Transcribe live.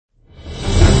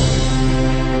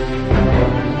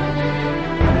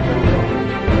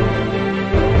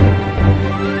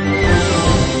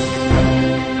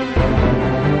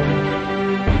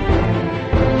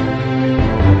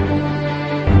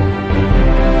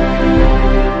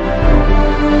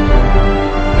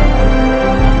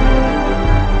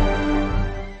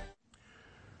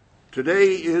Today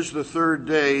is the third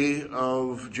day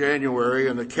of January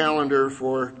in the calendar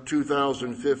for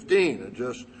 2015. It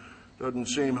just doesn't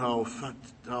seem how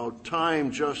time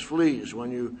just flees.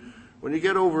 When you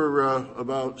get over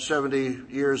about 70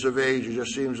 years of age, it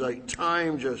just seems like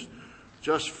time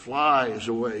just flies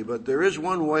away. But there is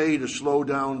one way to slow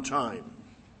down time,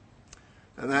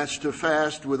 and that's to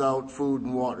fast without food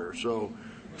and water. So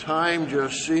time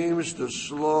just seems to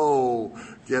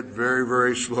get very,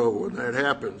 very slow when that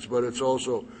happens, but it's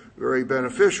also very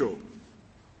beneficial.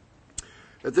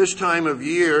 At this time of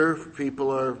year,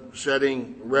 people are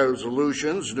setting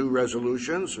new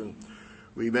resolutions, and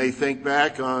we may think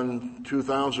back on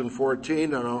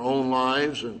 2014 and our own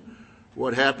lives and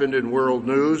what happened in world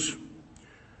news.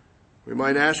 We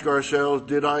might ask ourselves,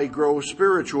 did I grow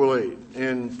spiritually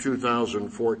in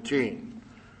 2014?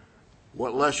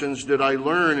 What lessons did I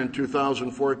learn in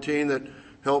 2014 that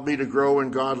helped me to grow in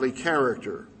godly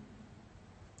character?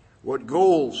 What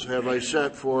goals have I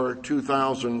set for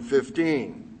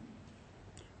 2015?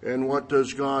 And what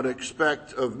does God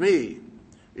expect of me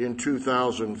in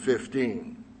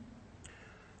 2015?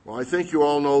 Well, I think you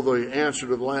all know the answer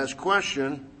to the last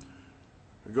question.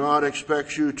 God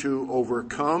expects you to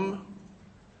overcome,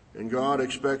 and God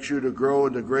expects you to grow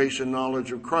in the grace and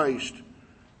knowledge of Christ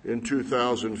in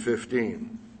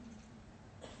 2015.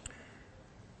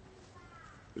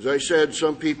 As I said,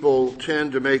 some people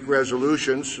tend to make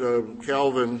resolutions.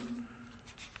 Calvin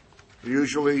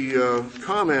usually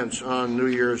comments on New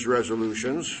Year's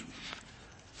resolutions.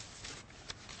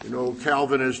 You know,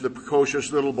 Calvin is the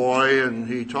precocious little boy, and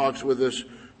he talks with this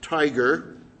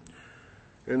tiger.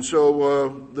 And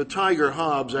so the tiger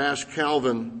Hobbes asked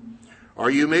Calvin, "Are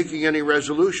you making any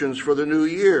resolutions for the new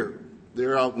year?"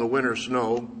 They're out in the winter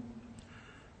snow.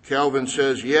 Calvin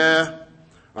says, "Yeah,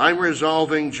 I'm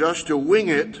resolving just to wing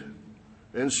it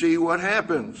and see what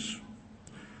happens."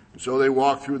 So they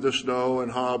walk through the snow,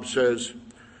 and Hobbes says,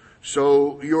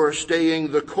 "So you're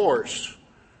staying the course?"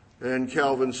 And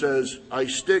Calvin says, "I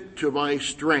stick to my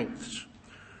strengths."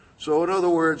 So in other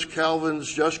words,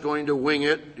 Calvin's just going to wing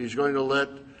it. He's going to let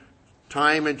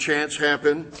time and chance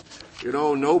happen.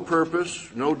 No purpose,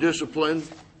 no discipline.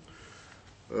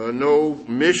 No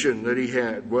mission that he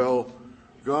had. Well,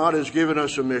 God has given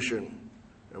us a mission,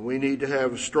 and we need to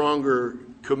have stronger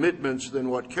commitments than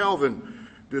what Calvin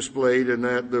displayed in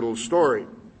that little story.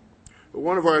 But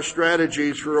one of our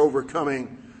strategies for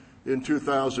overcoming in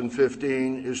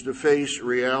 2015 is to face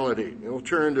reality. We'll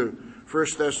turn to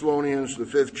 1 Thessalonians, the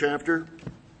 5th chapter.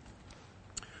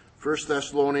 1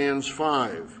 Thessalonians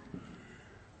 5.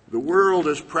 The world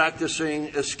is practicing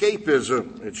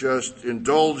escapism. It just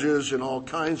indulges in all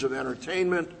kinds of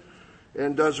entertainment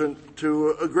and doesn't,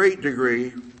 to a great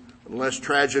degree, unless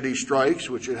tragedy strikes,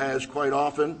 which it has quite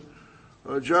often,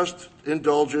 just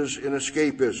indulges in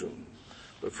escapism.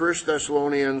 But 1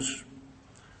 Thessalonians,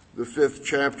 the 5th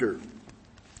chapter,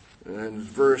 and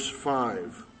verse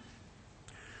 5.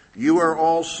 You are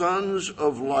all sons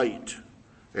of light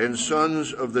and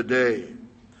sons of the day.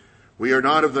 We are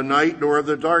not of the night nor of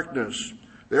the darkness.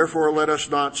 Therefore let us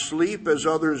not sleep as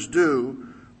others do,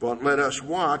 but let us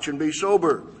watch and be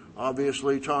sober.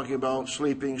 Obviously talking about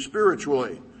sleeping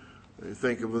spiritually. You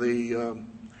think of the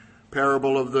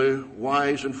parable of the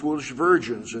wise and foolish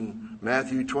virgins in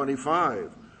Matthew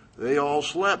 25. They all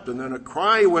slept, and then a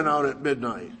cry went out at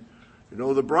midnight.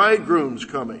 The bridegroom's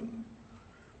coming.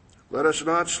 Let us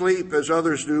not sleep as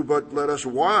others do, but let us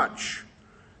watch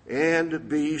and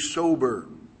be sober.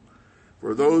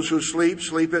 For those who sleep,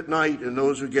 sleep at night, and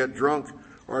those who get drunk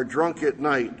are drunk at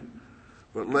night.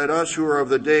 But let us who are of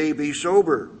the day be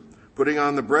sober, putting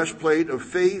on the breastplate of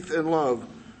faith and love,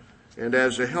 and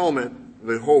as a helmet,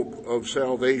 the hope of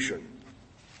salvation.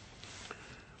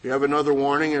 We have another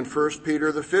warning in 1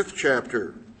 Peter, the 5th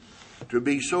chapter, to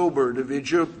be sober, to be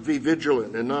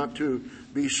vigilant, and not to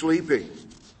be sleeping.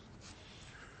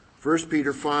 1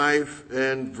 Peter 5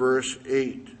 and verse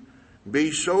 8. Be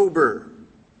sober.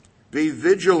 Be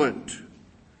vigilant,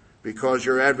 because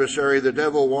your adversary, the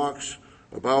devil, walks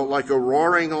about like a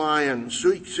roaring lion,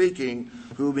 seeking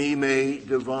whom he may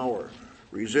devour.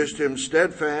 Resist him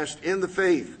steadfast in the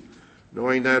faith,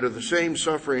 knowing that of the same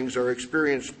sufferings are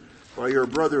experienced by your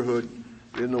brotherhood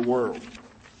in the world.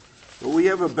 Well, we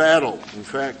have a battle. In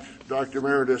fact, Dr.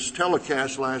 Meredith's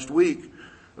telecast last week,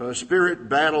 Spirit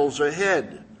Battles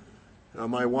Ahead.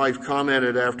 My wife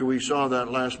commented after we saw that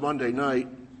last Monday night,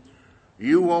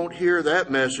 you won't hear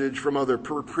that message from other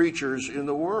preachers in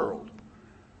the world.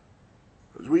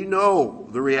 Because we know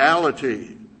the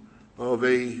reality of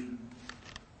a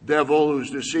devil who's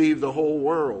deceived the whole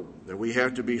world. That we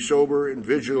have to be sober and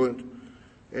vigilant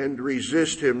and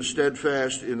resist him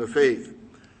steadfast in the faith.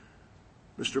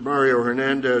 Mr. Mario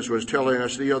Hernandez was telling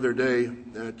us the other day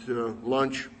at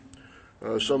lunch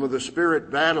some of the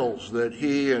spirit battles that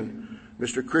he and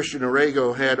Mr. Christian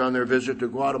Orrego had on their visit to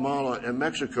Guatemala and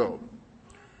Mexico.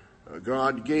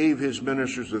 God gave his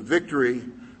ministers the victory,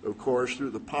 of course,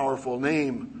 through the powerful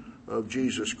name of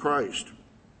Jesus Christ.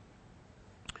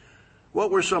 What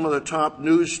were some of the top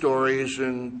news stories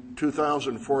in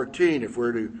 2014 if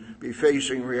we're to be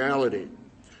facing reality?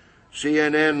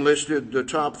 CNN listed the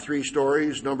top 3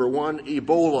 stories. Number 1,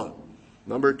 Ebola.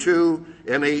 Number 2,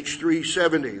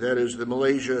 MH370, that is the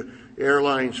Malaysia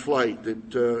Airlines flight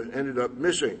that ended up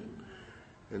missing.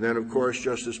 And then, of course,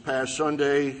 just this past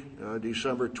Sunday,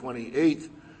 December 28th,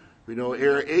 we know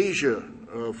Air Asia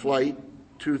flight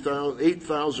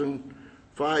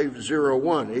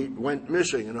 8501 went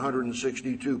missing, and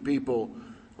 162 people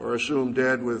are assumed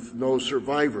dead with no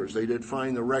survivors. They did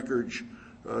find the wreckage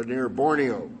near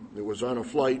Borneo. It was on a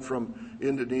flight from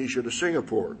Indonesia to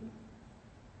Singapore.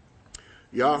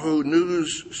 Yahoo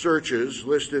News searches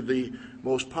listed the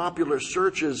most popular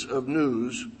searches of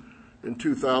news in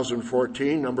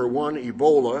 2014. Number 1,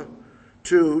 Ebola.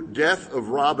 2, death of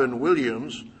Robin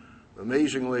Williams,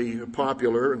 amazingly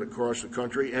popular across the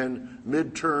country, and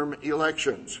midterm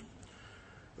elections.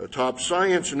 The top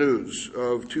science news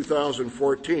of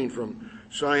 2014 from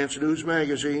Science News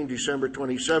Magazine, December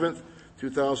 27th,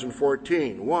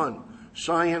 2014. 1,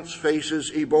 science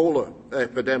faces Ebola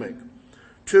epidemic.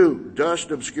 2, dust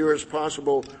obscures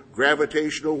possible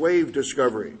gravitational wave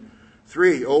discovery.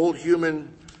 3, old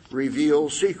human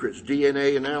reveals secrets.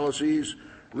 DNA analyses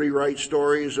rewrite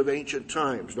stories of ancient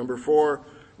times. Number 4,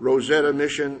 Rosetta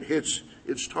mission hits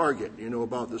its target. You know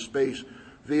about the space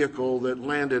vehicle that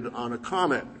landed on a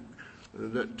comet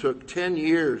that took 10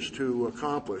 years to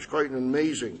accomplish. Quite an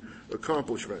amazing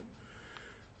accomplishment.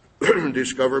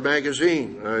 Discover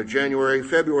Magazine,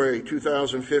 February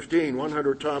 2015,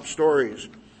 100 top stories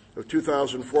of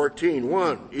 2014.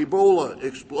 1, Ebola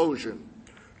explosion.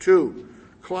 2,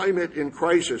 climate in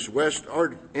crisis, West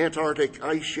Antarctic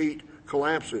ice sheet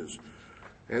collapses.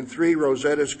 And 3,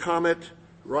 Rosetta's comet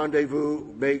rendezvous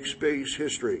makes space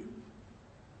history.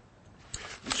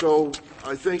 So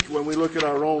I think when we look at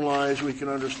our own lives, we can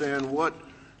understand what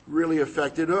really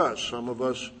affected us. Some of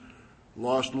us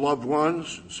lost loved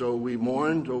ones, so we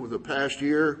mourned over the past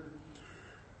year.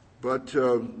 But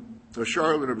the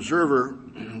Charlotte Observer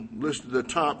listed the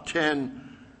top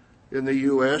 10 in the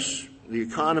U.S. The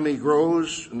economy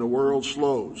grows and the world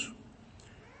slows.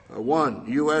 1,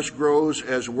 U.S. grows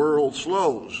as world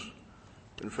slows.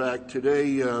 In fact,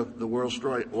 today the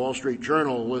Wall Street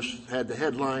Journal had the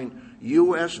headline,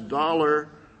 U.S. dollar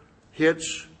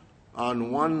hits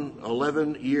on one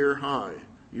 11-year high.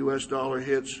 U.S. dollar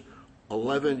hits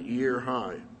 11-year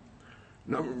high.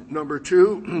 Number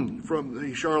 2, from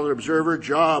the Charlotte Observer,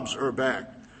 jobs are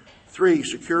back. 3,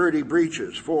 security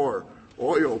breaches. 4,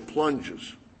 oil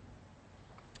plunges.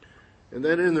 And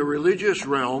then in the religious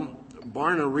realm,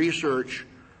 Barna Research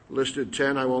listed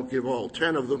 10. I won't give all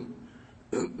 10 of them.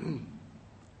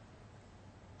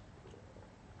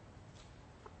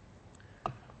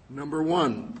 Number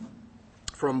 1,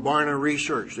 from Barna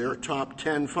Research, their top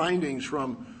 10 findings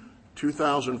from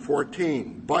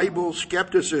 2014. Bible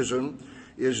skepticism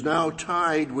is now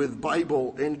tied with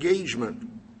Bible engagement.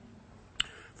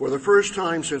 For the first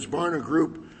time since Barna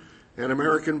Group and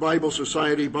American Bible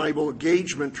Society Bible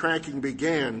engagement tracking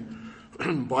began,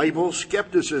 Bible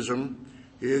skepticism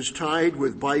is tied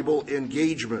with Bible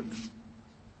engagement.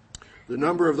 The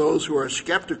number of those who are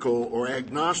skeptical or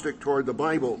agnostic toward the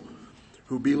Bible,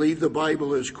 who believe the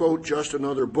Bible is, quote, just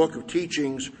another book of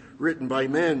teachings written by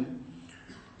men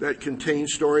that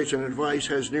contains stories and advice,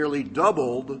 has nearly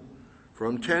doubled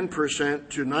from 10%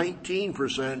 to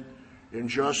 19% in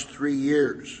just 3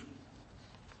 years.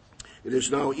 It is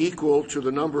now equal to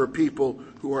the number of people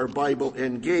who are Bible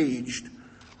engaged,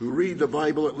 who read the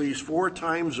Bible at least 4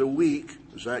 times a week,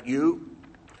 is that you?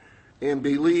 And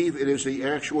believe it is the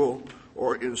actual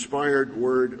or inspired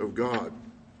Word of God.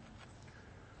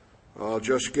 I'll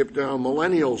just skip down.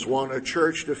 Millennials want a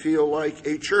church to feel like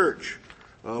a church.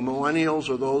 Millennials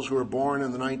are those who were born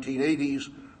in the 1980s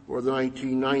or the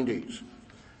 1990s.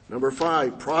 Number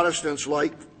 5, Protestants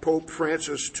like Pope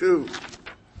Francis II.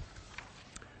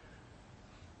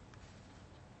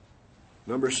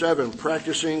 Number 7,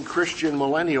 practicing Christian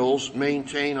millennials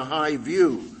maintain a high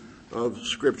view of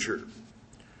Scripture.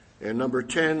 And number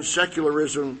 10,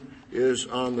 secularism is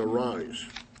on the rise.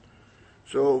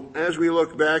 So as we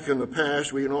look back in the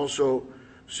past, we can also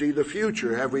see the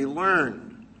future. Have we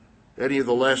learned any of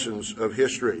the lessons of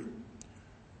history?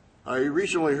 I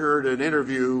recently heard an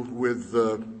interview with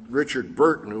Richard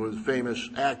Burton, who was a famous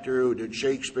actor who did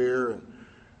Shakespeare and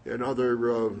and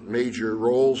other major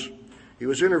roles. He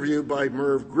was interviewed by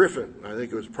Merv Griffin. I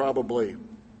think it was probably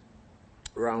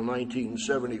around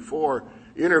 1974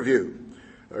 interview.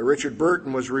 Richard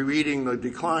Burton was rereading The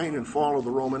Decline and Fall of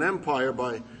the Roman Empire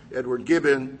by Edward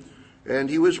Gibbon, and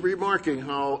he was remarking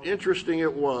how interesting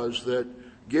it was that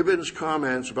Gibbon's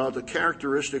comments about the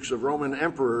characteristics of Roman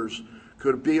emperors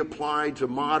could be applied to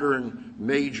modern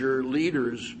major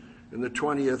leaders in the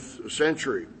 20th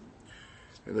century,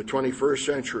 in the 21st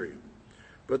century.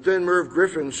 But then Merv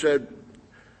Griffin said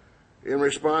in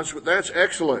response, "That's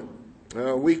excellent.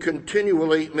 We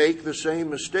continually make the same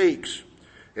mistakes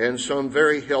and some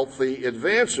very healthy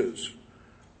advances."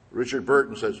 Richard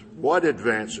Burton says, "What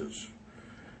advances?"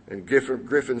 And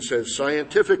Griffin says,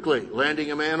 "Scientifically,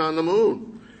 landing a man on the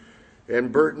moon."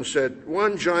 And Burton said,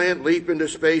 "One giant leap into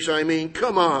space, I mean,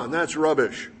 come on, that's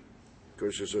rubbish." Of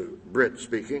course, it's a Brit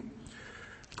speaking.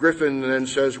 Griffin then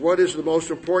says, "What is the most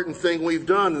important thing we've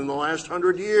done in the last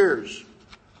 100 years?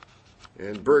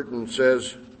 And Burton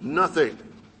says, "Nothing."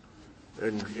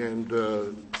 And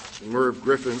Merv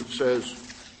Griffin says,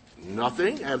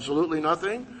 "Nothing? Absolutely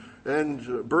nothing?"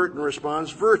 And Burton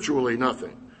responds, "Virtually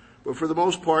nothing. But for the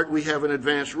most part, we haven't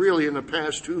advanced really in the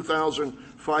past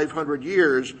 2,500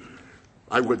 years,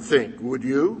 I would think." Would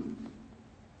you?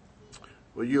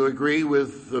 Would you agree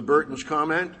with Burton's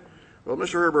comment? Well,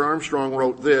 Mr. Herbert Armstrong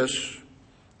wrote this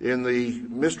in the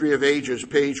Mystery of Ages,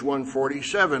 page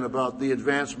 147, about the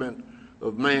advancement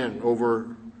of man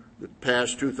over the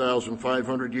past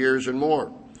 2,500 years and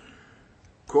more.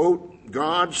 Quote,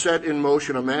 "God set in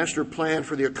motion a master plan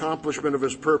for the accomplishment of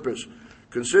his purpose,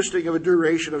 consisting of a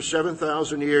duration of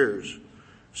 7,000 years.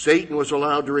 Satan was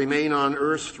allowed to remain on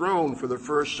earth's throne for the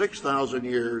first 6,000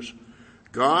 years.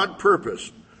 God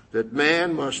purposed that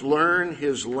man must learn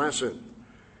his lesson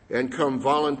and come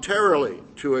voluntarily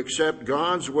to accept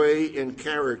God's way and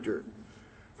character.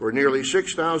 For nearly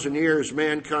 6,000 years,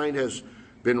 mankind has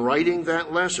been writing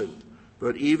that lesson,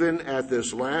 but even at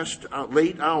this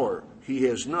late hour, he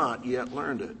has not yet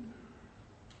learned it."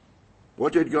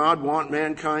 What did God want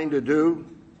mankind to do?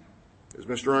 As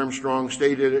Mr. Armstrong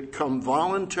stated it, come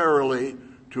voluntarily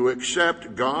to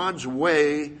accept God's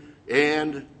way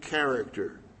and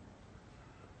character.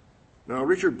 Now,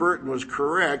 Richard Burton was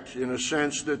correct in a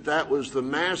sense that that was the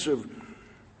massive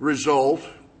result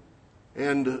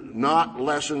and not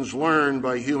lessons learned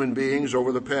by human beings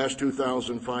over the past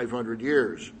 2,500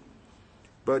 years.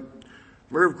 But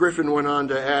Merv Griffin went on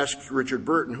to ask Richard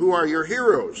Burton, "Who are your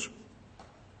heroes?"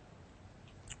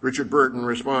 Richard Burton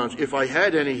responds, "If I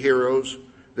had any heroes,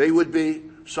 they would be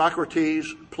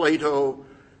Socrates, Plato,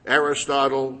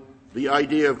 Aristotle, the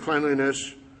idea of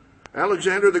cleanliness,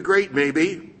 Alexander the Great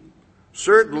maybe,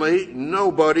 certainly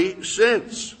nobody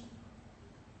since."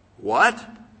 What?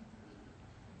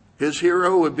 His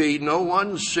hero would be no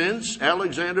one since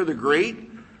Alexander the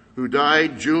Great, who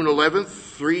died June 11th,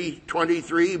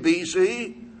 323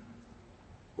 BC?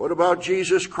 What about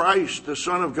Jesus Christ, the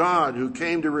Son of God, who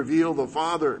came to reveal the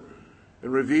Father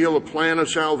and reveal a plan of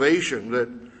salvation that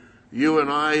you and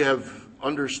I have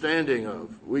understanding of?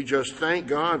 We just thank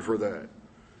God for that.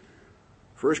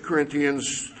 1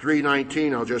 Corinthians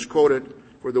 3:19, I'll just quote it.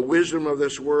 "For the wisdom of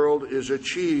this world is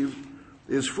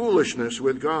foolishness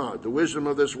with God." The wisdom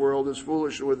of this world is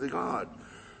foolishness with God.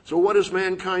 So what has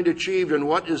mankind achieved, and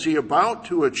what is he about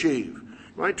to achieve?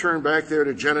 You might turn back there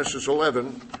to Genesis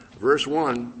 11, verse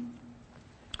 1.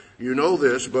 You know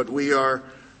this, but we are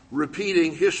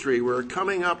repeating history. We're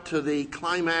coming up to the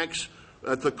climax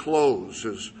at the close,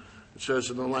 as it says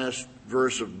in the last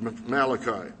verse of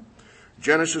Malachi.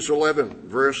 Genesis 11,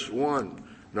 verse 1.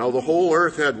 "Now the whole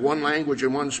earth had one language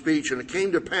and one speech, and it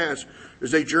came to pass,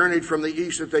 as they journeyed from the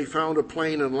east, that they found a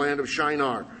plain in the land of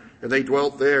Shinar, and they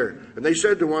dwelt there. And they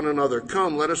said to one another,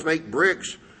 'Come, let us make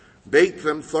bricks, bake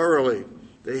them thoroughly.'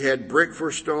 They had brick for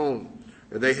stone,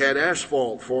 and they had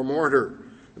asphalt for mortar.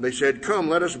 And they said, 'Come,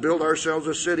 let us build ourselves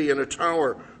a city and a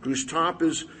tower, whose top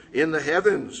is in the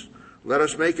heavens. Let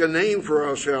us make a name for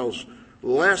ourselves,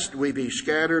 lest we be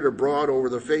scattered abroad over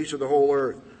the face of the whole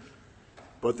earth.'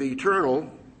 But the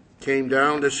Eternal came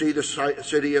down to see the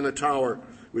city and the tower,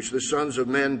 which the sons of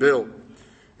men built.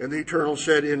 And the Eternal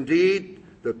said, 'Indeed,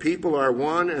 the people are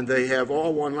one, and they have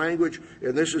all one language,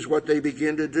 and this is what they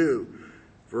begin to do.'"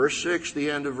 Verse 6,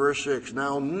 the end of verse 6.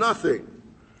 "Now nothing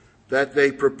that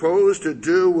they propose to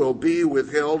do will be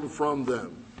withheld from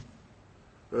them."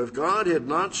 If God had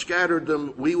not scattered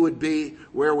them, we would be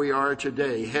where we are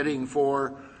today, heading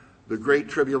for the Great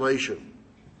Tribulation,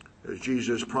 as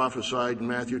Jesus prophesied in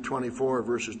Matthew 24,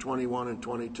 verses 21 and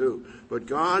 22. But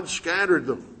God scattered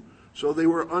them, so they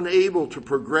were unable to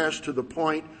progress to the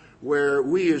point where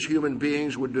we as human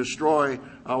beings would destroy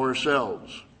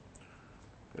ourselves.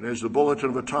 And as the Bulletin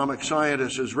of Atomic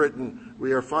Scientists has written,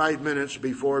 we are 5 minutes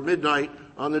before midnight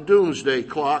on the doomsday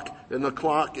clock, and the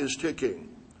clock is ticking.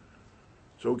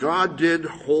 So God did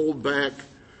hold back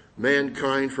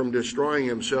mankind from destroying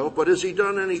himself, but has he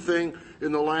done anything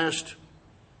in the last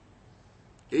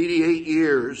 88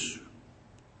 years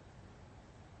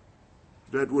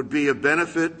that would be a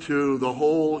benefit to the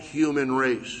whole human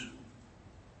race?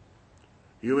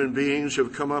 Human beings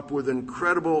have come up with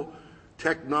incredible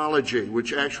technology,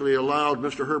 which actually allowed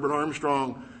Mr. Herbert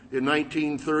Armstrong in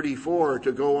 1934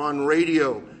 to go on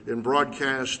radio and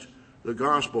broadcast the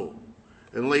gospel.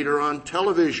 And later on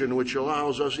television, which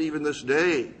allows us even this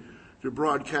day to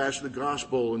broadcast the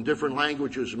gospel in different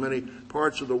languages in many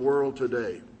parts of the world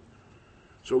today.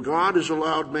 So God has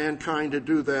allowed mankind to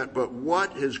do that, but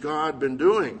what has God been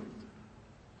doing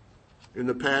in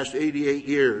the past 88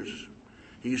 years?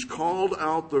 He's called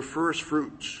out the first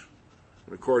fruits.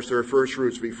 And of course, there are first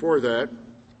fruits before that.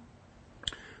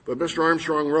 But Mr.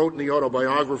 Armstrong wrote in the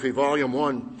autobiography, Volume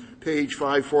 1, page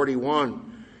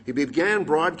 541, he began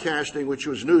broadcasting, which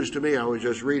was news to me. I was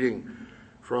just reading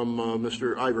from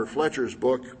Mr. Ivor Fletcher's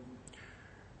book.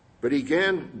 But he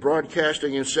began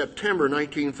broadcasting in September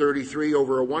 1933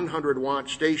 over a 100-watt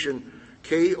station,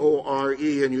 KORE,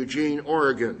 in Eugene,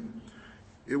 Oregon.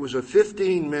 It was a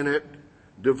 15-minute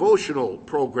devotional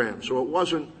program, so it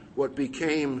wasn't what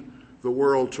became the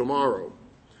world tomorrow.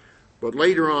 But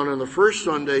later on the first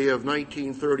Sunday of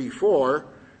 1934,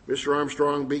 Mr.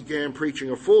 Armstrong began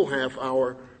preaching a full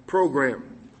half-hour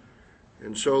program.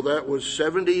 And so that was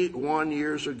 71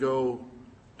 years ago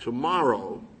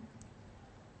tomorrow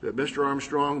that Mr.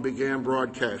 Armstrong began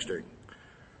broadcasting.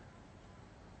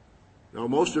 Now,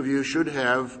 most of you should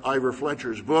have Ivor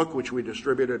Fletcher's book, which we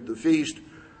distribute at the feast,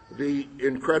 The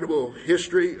Incredible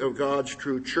History of God's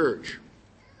True Church.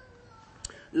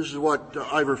 This is what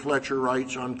Ivor Fletcher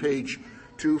writes on page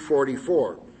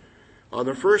 244. On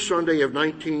the first Sunday of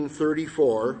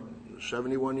 1934,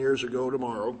 71 years ago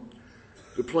tomorrow,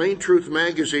 the Plain Truth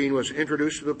magazine was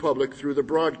introduced to the public through the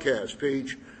broadcast,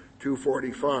 page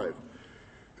 245.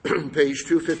 Page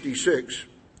 256,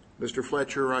 Mr.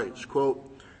 Fletcher writes, quote,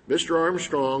 Mr.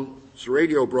 Armstrong's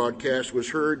radio broadcast was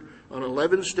heard on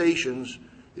 11 stations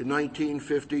in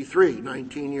 1953,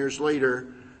 19 years later,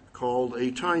 called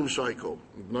a time cycle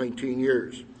of 19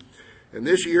 years. And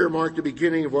this year marked the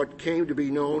beginning of what came to be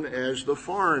known as the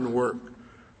foreign work.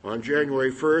 On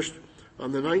January 1st,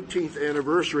 on the 19th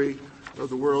anniversary of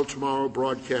the World Tomorrow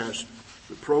broadcast,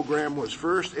 the program was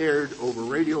first aired over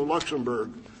Radio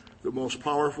Luxembourg, the most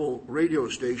powerful radio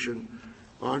station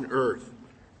on earth.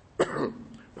 Now,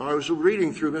 I was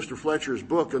reading through Mr. Fletcher's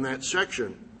book in that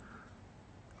section,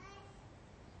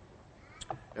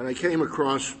 and I came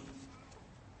across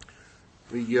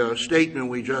the statement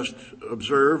we just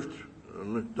observed,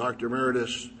 Dr.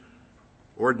 Meredith's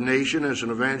ordination as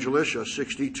an evangelist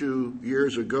 62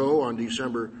 years ago on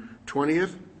December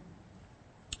 20th.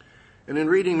 And in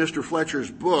reading Mr. Fletcher's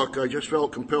book, I just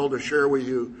felt compelled to share with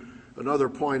you another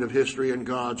point of history in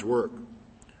God's work.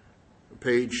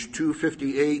 Page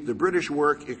 258, the British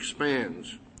work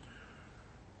expands.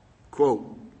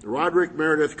 Quote, Roderick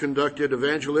Meredith conducted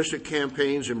evangelistic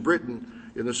campaigns in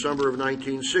Britain in the summer of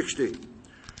 1960.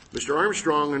 Mr.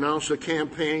 Armstrong announced the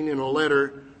campaign in a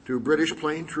letter to British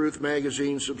Plain Truth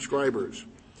magazine subscribers.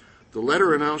 The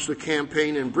letter announced the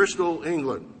campaign in Bristol,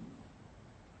 England.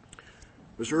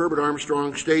 Mr. Herbert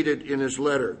Armstrong stated in his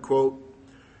letter, quote,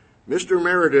 Mr.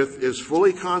 Meredith is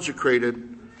fully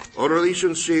consecrated, utterly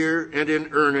sincere and in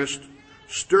earnest,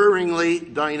 stirringly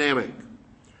dynamic.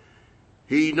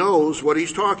 He knows what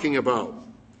he's talking about,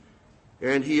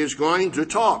 and he is going to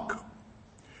talk.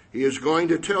 He is going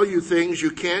to tell you things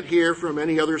you can't hear from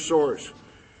any other source.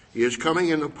 He is coming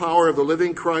in the power of the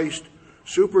living Christ,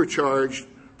 supercharged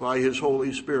by his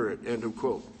Holy Spirit. End of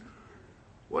quote.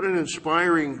 What an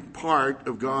inspiring part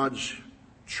of God's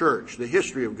church, the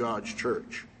history of God's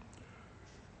church.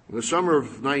 In the summer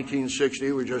of 1960,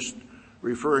 we were just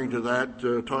referring to that,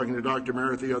 talking to Dr.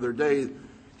 Meredith the other day,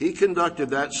 he conducted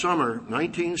that summer,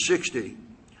 1960,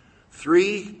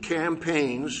 3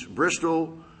 campaigns,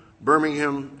 Bristol,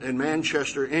 Birmingham, and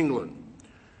Manchester, England.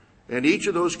 And each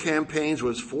of those campaigns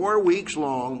was 4 weeks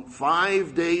long,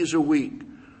 5 days a week.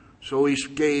 So he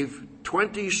gave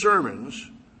 20 sermons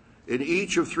in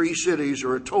each of 3 cities,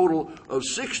 or a total of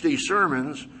 60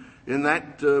 sermons in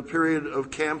that period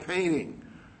of campaigning.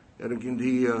 And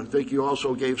again, I think he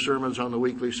also gave sermons on the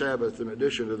weekly Sabbath in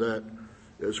addition to that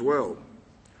as well.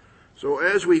 So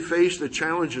as we face the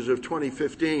challenges of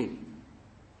 2015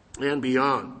 and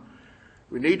beyond,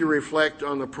 We need to reflect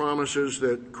on the promises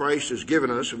that Christ has given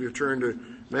us. If you turn to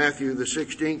Matthew, the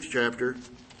 16th chapter,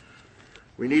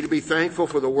 we need to be thankful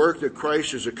for the work that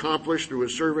Christ has accomplished through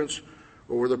his servants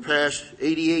over the past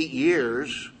 88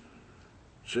 years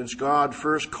since God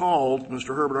first called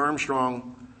Mr. Herbert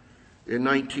Armstrong in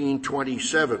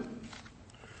 1927.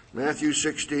 Matthew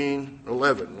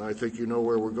 16:11. I think you know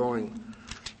where we're going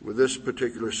with this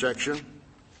particular section.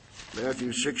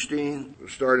 Matthew 16, we'll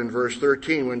start in verse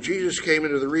 13. When Jesus came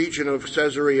into the region of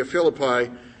Caesarea Philippi,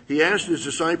 he asked his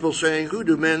disciples, saying, "Who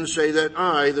do men say that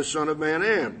I, the Son of Man,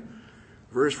 am?"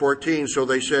 Verse 14, so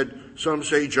they said, "Some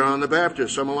say John the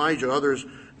Baptist, some Elijah, others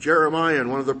Jeremiah and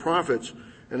one of the prophets."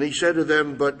 And he said to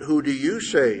them, "But who do you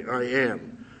say I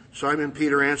am?" Simon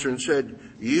Peter answered and said,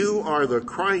 "You are the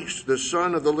Christ, the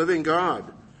Son of the living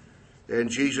God." And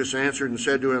Jesus answered and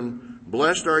said to him,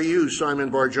 "Blessed are you, Simon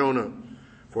Bar-Jonah,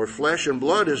 for flesh and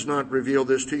blood has not revealed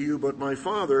this to you, but my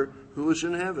Father who is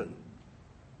in heaven."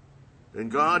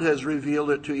 And God has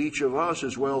revealed it to each of us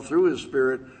as well through his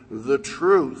Spirit, the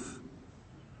truth.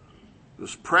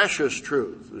 This precious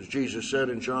truth, as Jesus said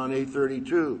in John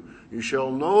 8:32, "You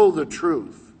shall know the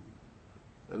truth,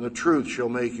 and the truth shall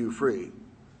make you free."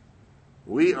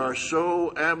 We are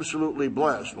so absolutely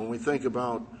blessed when we think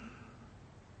about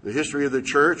the history of the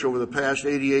church over the past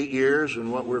 88 years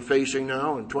and what we're facing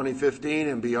now in 2015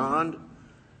 and beyond,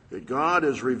 that God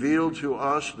has revealed to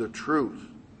us the truth.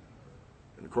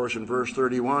 And of course, in verse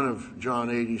 31 of John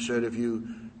 8, he said, "If you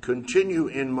continue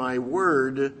in my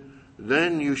word,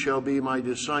 then you shall be my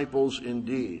disciples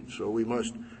indeed." So we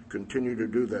must continue to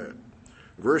do that.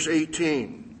 Verse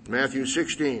 18, Matthew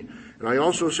 16, "And I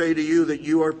also say to you that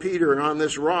you are Peter, and on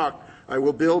this rock I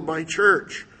will build my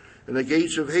church, and the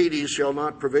gates of Hades shall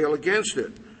not prevail against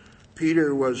it."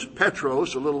 Peter was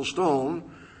Petros, a little stone,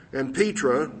 and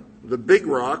Petra, the big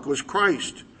rock, was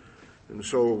Christ. And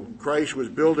so Christ was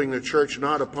building the church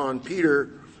not upon Peter,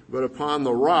 but upon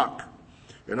the rock.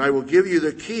 "And I will give you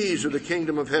the keys of the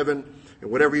kingdom of heaven,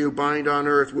 and whatever you bind on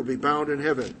earth will be bound in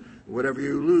heaven, and whatever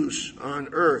you loose on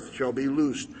earth shall be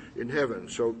loosed in heaven."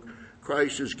 So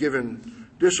Christ has given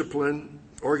discipline,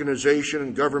 organization,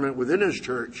 and government within his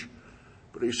church.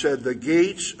 But he said the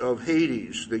gates of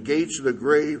Hades, the gates of the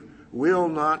grave, will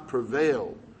not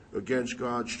prevail against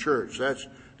God's church. That's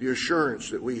the assurance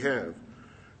that we have.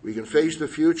 We can face the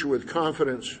future with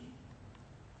confidence,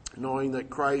 knowing that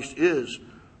Christ is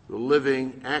the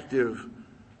living, active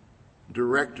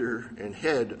director and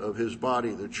head of his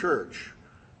body, the church.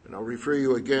 And I'll refer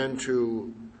you again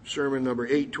to sermon number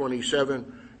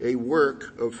 827, a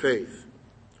work of faith.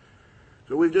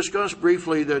 So we've discussed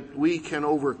briefly that we can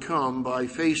overcome by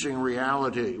facing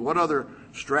reality. What other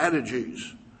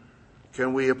strategies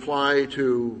can we apply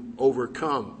to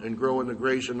overcome and grow in the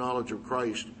grace and knowledge of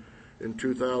Christ in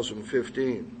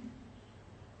 2015?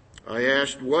 I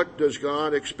asked, what does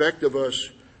God expect of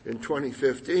us in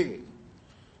 2015?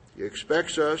 He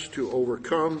expects us to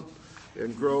overcome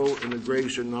and grow in the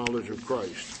grace and knowledge of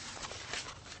Christ.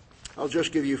 I'll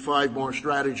just give you 5 more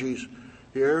strategies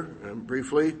here,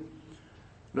 briefly.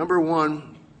 Number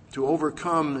 1, to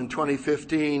overcome in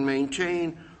 2015,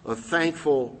 maintain a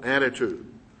thankful attitude.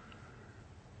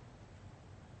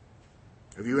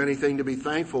 Have you anything to be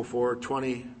thankful for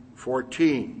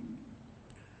 2014?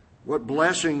 What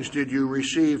blessings did you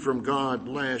receive from God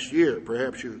last year?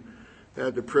 Perhaps you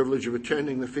had the privilege of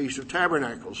attending the Feast of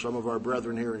Tabernacles. Some of our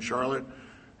brethren here in Charlotte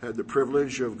had the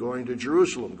privilege of going to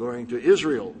Jerusalem, going to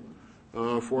Israel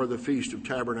for the Feast of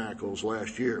Tabernacles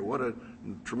last year. What a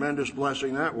tremendous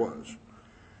blessing that was.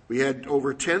 We had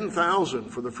over 10,000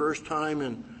 for the first time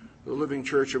in the Living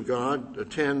Church of God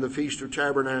attend the Feast of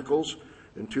Tabernacles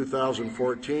in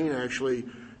 2014. Actually,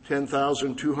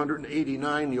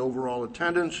 10,289 the overall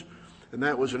attendance, and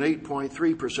that was an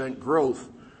 8.3% growth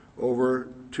over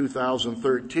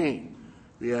 2013.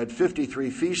 We had 53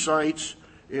 feast sites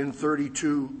in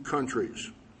 32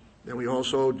 countries. Then we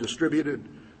also distributed,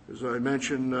 as I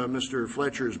mentioned, Mr.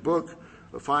 Fletcher's book,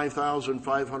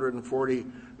 5,540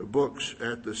 books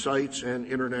at the sites and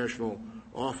international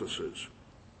offices.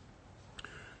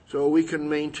 So we can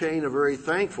maintain a very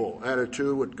thankful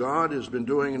attitude, what God has been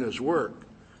doing in his work.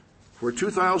 For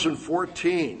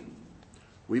 2014,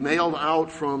 we mailed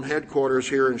out from headquarters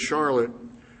here in Charlotte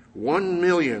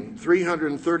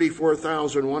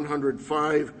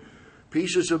 1,334,105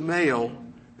 pieces of mail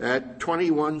at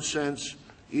 21 cents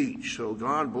each. So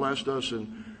God blessed us,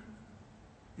 and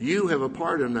you have a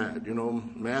part in that. You know,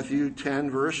 Matthew 10,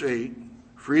 verse 8,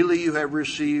 freely you have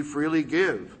received, freely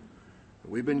give.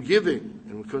 We've been giving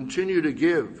and will continue to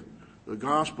give the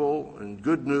gospel and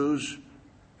good news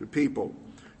to people.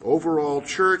 Overall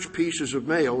church pieces of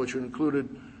mail, which included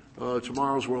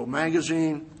Tomorrow's World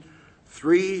Magazine,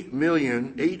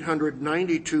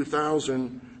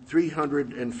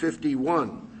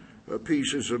 3,892,351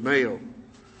 pieces of mail.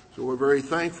 So we're very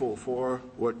thankful for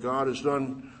what God has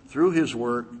done through his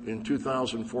work in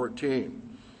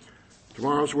 2014.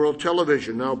 Tomorrow's World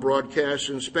Television now broadcasts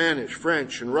in Spanish,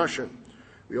 French, and Russian.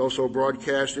 We also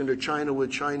broadcast into China with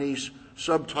Chinese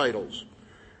subtitles.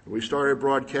 We started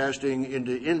broadcasting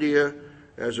into India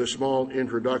as a small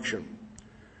introduction.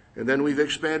 And then we've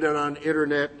expanded on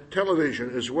internet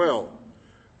television as well.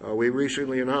 We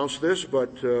recently announced this,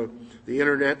 but the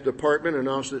internet department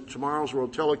announced that Tomorrow's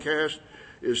World Telecast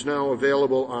is now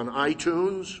available on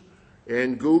iTunes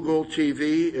and Google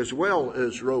TV as well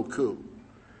as Roku.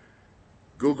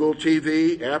 Google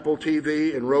TV, Apple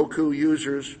TV, and Roku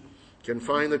users can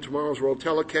find the Tomorrow's World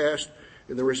Telecast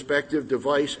in the respective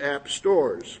device app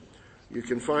stores. You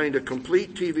can find a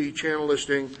complete TV channel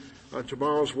listing on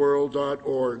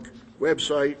tomorrowsworld.org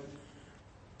website.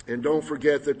 And don't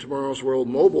forget that Tomorrow's World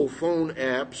mobile phone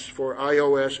apps for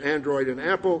iOS, Android, and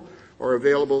Apple are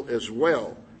available as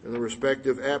well in the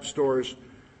respective app stores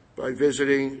by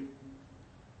visiting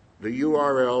the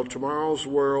URL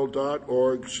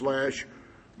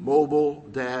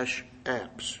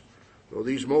tomorrowsworld.org/mobile-apps. So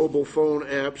these mobile phone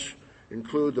apps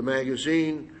include the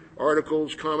magazine,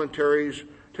 articles, commentaries,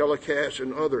 telecasts,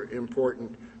 and other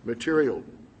important material.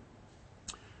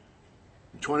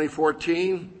 In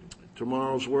 2014,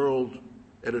 Tomorrow's World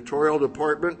editorial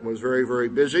department was very, very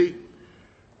busy.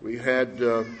 We had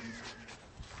the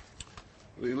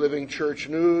Living Church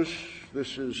News.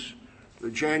 This is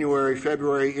the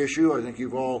January-February issue. I think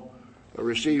you've all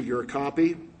received your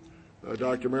copy.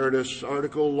 Dr. Meredith's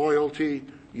article, Loyalty,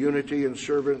 Unity, and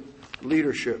Servant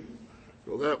Leadership.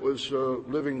 So that was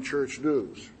Living Church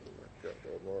News.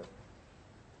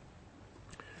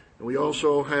 And we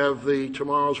also have the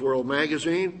Tomorrow's World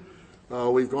magazine.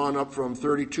 We've gone up from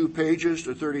 32 pages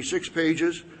to 36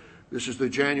 pages. This is the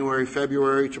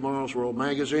January-February Tomorrow's World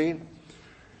magazine.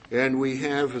 And we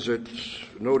have, as it's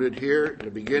noted here in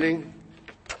the beginning,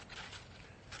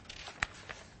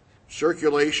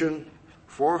 circulation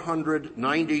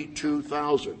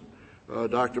 492,000.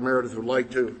 Dr. Meredith would like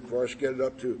to, of course, get it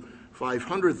up to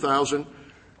 500,000.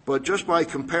 But just by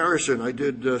comparison, I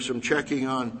did some checking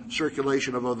on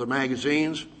circulation of other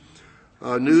magazines.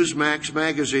 Newsmax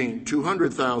magazine,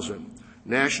 200,000.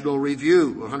 National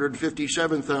Review,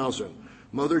 157,000.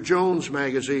 Mother Jones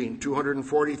magazine,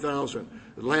 240,000.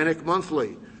 Atlantic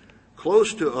Monthly,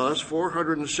 close to us,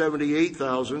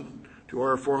 478,000 to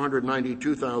our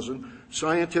 492,000.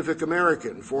 Scientific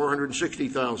American,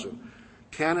 460,000.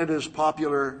 Canada's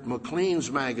popular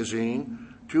Maclean's magazine,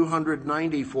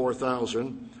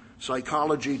 294,000.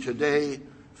 Psychology Today,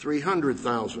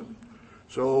 300,000.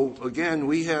 So again,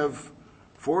 we have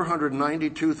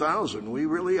 492,000. We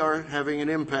really are having an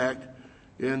impact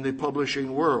in the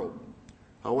publishing world.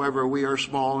 However, we are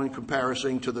small in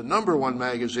comparison to the number one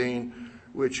magazine,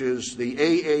 which is the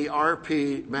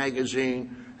AARP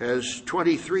magazine, has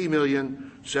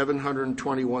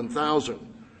 23,721,000.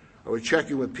 I was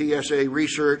checking with PSA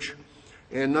Research,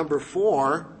 and number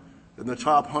 4 in the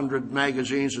top 100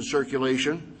 magazines in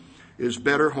circulation is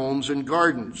Better Homes and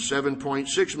Gardens,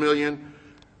 7.6 million,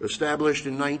 established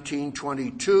in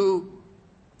 1922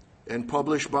 and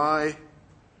published by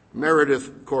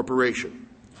Meredith Corporation.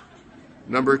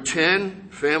 Number 10,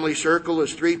 Family Circle,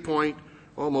 is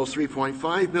almost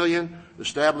 3.5 million,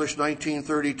 established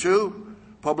 1932,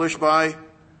 published by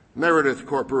Meredith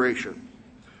Corporation.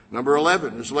 Number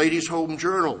 11 is Ladies' Home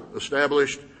Journal,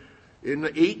 established in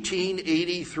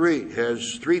 1883,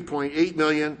 has 3.8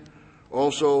 million,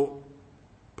 also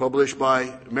published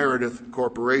by Meredith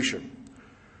Corporation.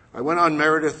 I went on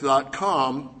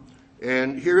Meredith.com,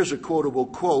 and here's a quotable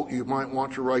quote you might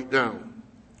want to write down.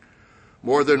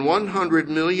 More than 100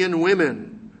 million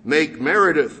women make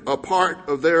Meredith a part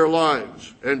of their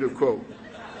lives. End of quote.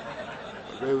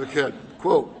 Okay,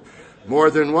 quote.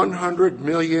 More than 100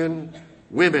 million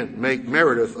women make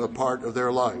Meredith a part of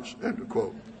their lives. End of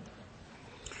quote.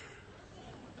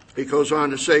 He goes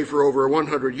on to say, for over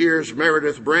 100 years,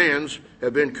 Meredith brands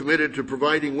have been committed to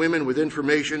providing women with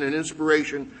information and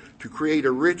inspiration to create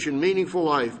a rich and meaningful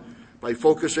life by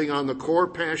focusing on the core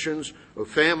passions of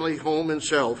family, home, and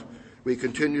self. We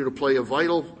continue to play a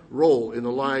vital role in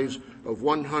the lives of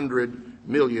 100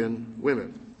 million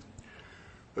women.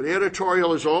 But the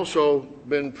editorial has also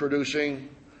been producing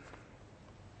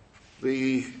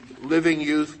the Living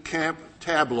Youth Camp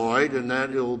tabloid, and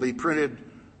that will be printed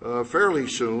fairly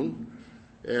soon,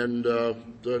 and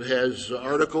that has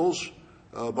articles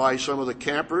by some of the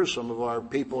campers, some of our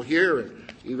people here.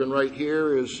 And even right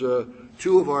here is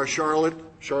two of our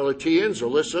Charlotteans,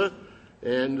 Alyssa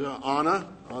and Anna,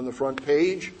 on the front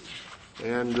page.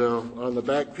 And on the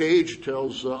back page it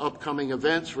tells upcoming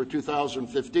events for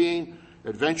 2015.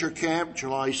 Adventure Camp,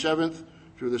 July 7th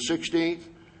through the 16th,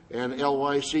 and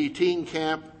LYC Teen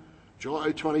Camp,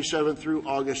 July 27th through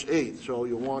August 8th. So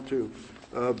you'll want to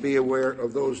be aware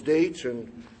of those dates,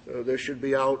 and they should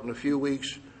be out in a few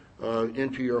weeks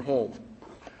into your home.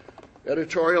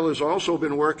 Editorial has also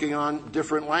been working on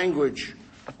different language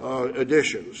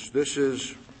editions. This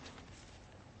is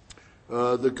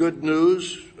the Good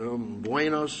News,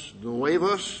 Buenos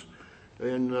Nuevos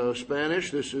in Spanish.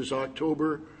 This is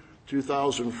October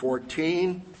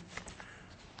 2014.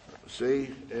 See,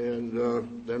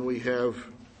 and then we have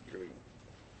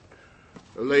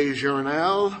Le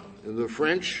Journal, the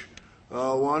French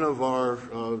one of our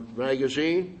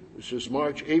magazine. This is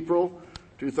March, April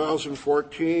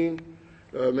 2014,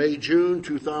 May, June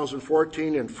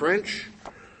 2014 in French.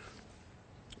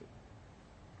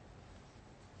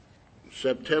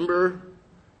 September,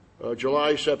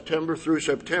 July, September through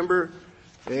September,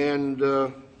 and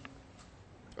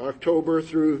October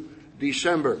through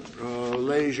December.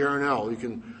 Le Journal. You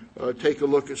can take a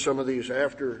look at some of these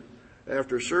after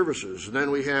services. And then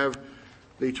we have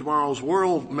the Tomorrow's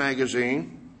World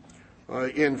magazine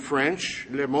in French,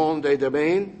 Le Monde des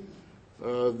Demain.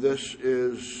 This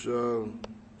is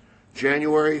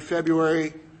January,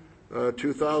 February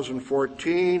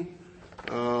 2014.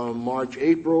 March,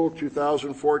 April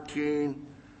 2014.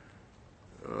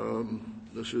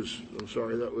 This is, I'm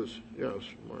sorry, that was, yes,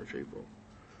 March, April.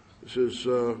 This is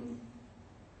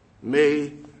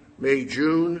May,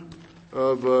 June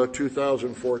of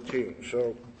 2014.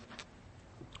 So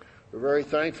we're very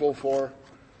thankful for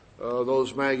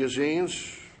those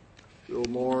magazines. A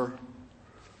little more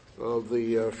of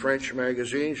the French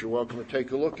magazines you're welcome to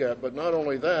take a look at. But not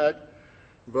only that,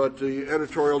 but the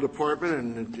editorial department,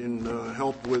 and in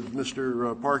help with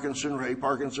Mr. Parkinson, Ray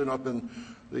Parkinson, up in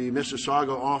the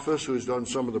Mississauga office, who's done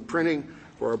some of the printing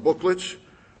for our booklets.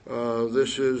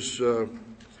 This is the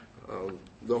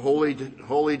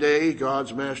Holy Day,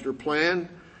 God's Master Plan,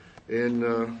 in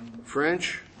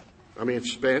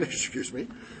Spanish, excuse me.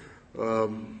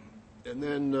 And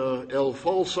then El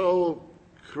Falso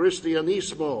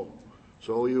Cristianismo,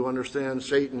 so you understand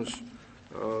Satan's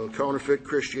counterfeit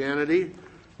Christianity.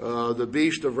 The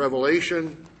Beast of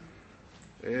Revelation,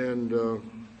 and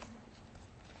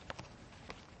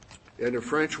a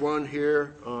French one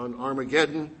here on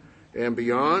Armageddon and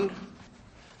beyond.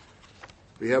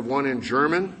 We have one in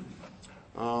German,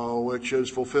 which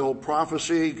is Fulfilled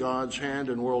Prophecy, God's Hand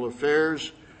in World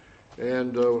Affairs,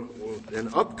 and an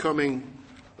upcoming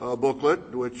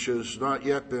booklet, which has not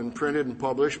yet been printed and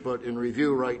published, but in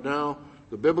review right now,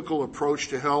 The Biblical Approach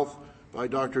to Health by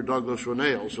Dr. Douglas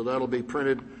Winnail. So that'll be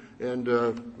printed and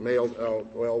mailed out.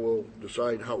 Well, we'll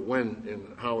decide when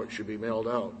and how it should be mailed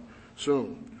out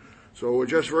soon. So we're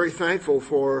just very thankful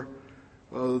for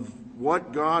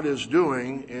what God is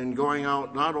doing in going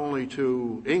out not only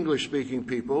to English-speaking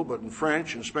people, but in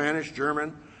French and Spanish,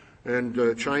 German,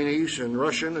 and Chinese and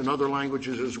Russian and other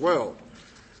languages as well.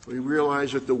 We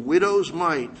realize that the widow's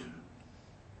mite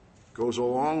goes a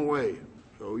long way.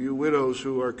 So you widows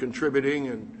who are contributing,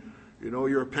 and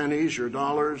your pennies, your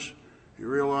dollars, you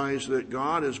realize that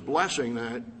God is blessing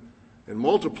that and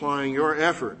multiplying your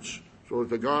efforts so that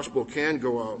the gospel can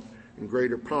go out in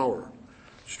greater power.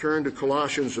 Let's turn to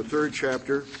Colossians, the 3rd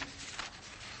chapter.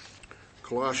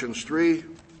 Colossians 3.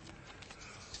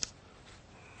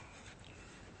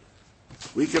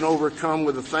 We can overcome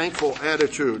with a thankful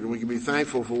attitude, and we can be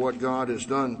thankful for what God has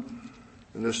done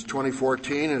in this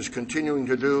 2014 and is continuing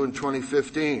to do in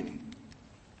 2015.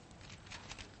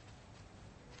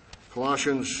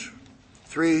 Colossians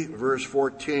 3, verse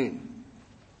 14.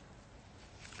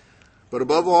 But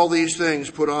above all these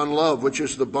things, put on love, which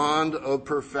is the bond of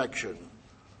perfection.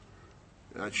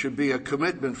 That should be a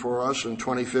commitment for us in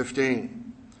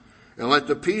 2015. And let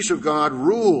the peace of God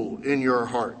rule in your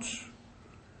hearts.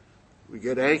 We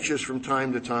get anxious from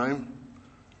time to time,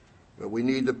 but we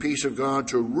need the peace of God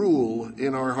to rule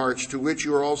in our hearts, to which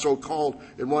you are also called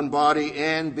in one body,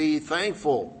 and be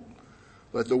thankful.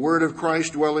 Let the word of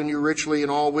Christ dwell in you richly in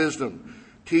all wisdom,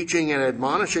 teaching and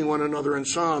admonishing one another in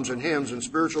psalms and hymns and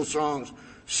spiritual songs,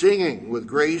 singing with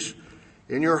grace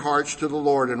in your hearts to the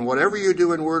Lord. And whatever you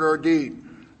do in word or deed,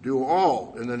 do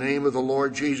all in the name of the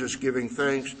Lord Jesus, giving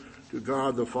thanks to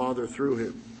God the Father through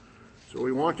him. So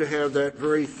we want to have that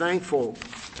very thankful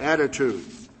attitude.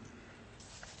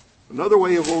 Another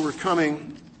way of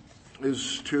overcoming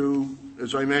is to,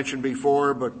 as I mentioned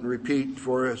before, but repeat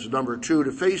for as number 2,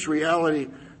 to face reality,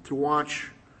 to watch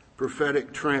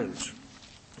prophetic trends.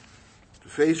 To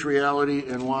face reality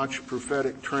and watch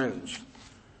prophetic trends.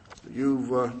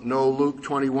 You know Luke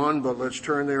 21, but let's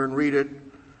turn there and read it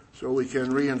so we can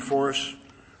reinforce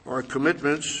our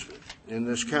commitments in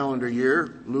this calendar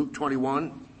year. Luke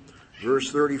 21,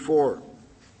 verse 34.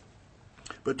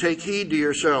 But take heed to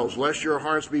yourselves, lest your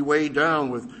hearts be weighed down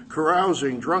with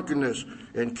carousing, drunkenness,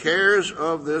 and cares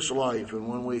of this life. And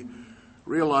when we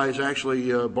realize, actually,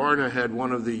 Barna had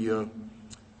one of the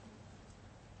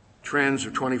trends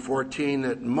of 2014,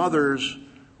 that mothers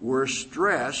were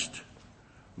stressed,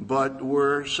 but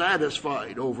were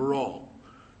satisfied overall.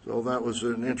 So that was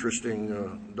an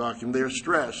interesting document. They're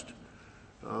stressed.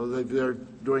 They're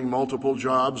doing multiple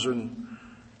jobs and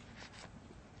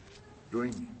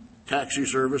doing taxi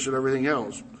service and everything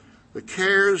else. The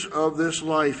cares of this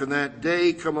life and that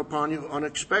day come upon you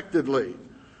unexpectedly.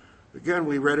 Again,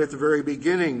 we read at the very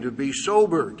beginning, to be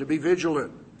sober, to be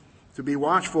vigilant, to be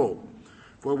watchful,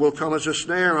 for it will come as a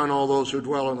snare on all those who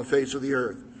dwell on the face of the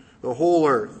earth, the whole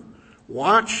earth.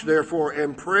 Watch, therefore,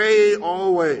 and pray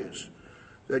always,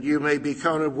 that you may be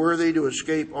counted worthy to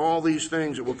escape all these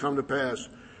things that will come to pass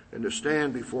and to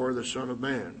stand before the Son of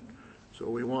Man. So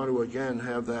we want to again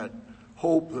have that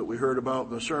hope that we heard about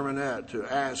in the sermonette, to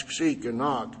ask, seek, and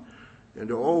knock, and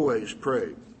to always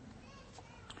pray.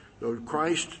 So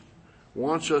Christ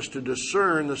wants us to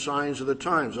discern the signs of the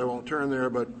times. I won't turn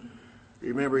there, but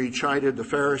remember he chided the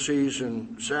Pharisees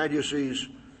and Sadducees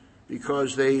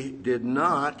because they did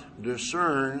not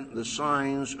discern the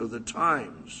signs of the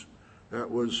times.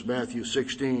 That was Matthew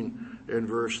 16 and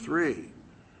verse 3.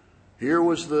 Here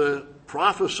was the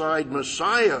prophesied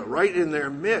Messiah right in their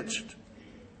midst,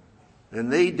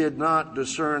 and they did not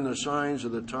discern the signs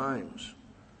of the times.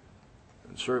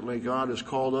 And certainly God has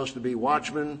called us to be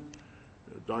watchmen.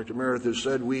 Dr. Meredith has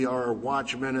said we are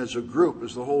watchmen as a group,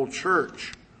 as the whole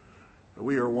church.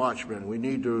 We are watchmen. We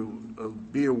need to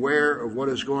be aware of what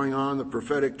is going on, the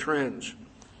prophetic trends,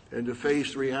 and to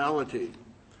face reality.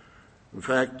 In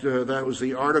fact, that was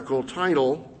the article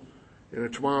title in a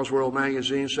Tomorrow's World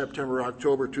magazine, September,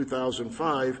 October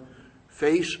 2005,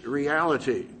 Face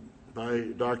Reality, by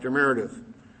Dr. Meredith.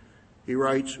 He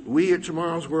writes, "We at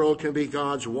Tomorrow's World can be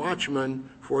God's watchmen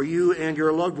for you and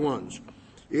your loved ones,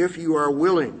 if you are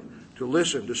willing to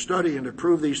listen, to study, and to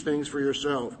prove these things for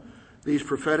yourself. These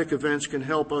prophetic events can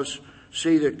help us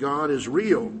see that God is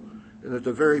real and that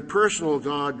the very personal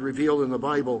God revealed in the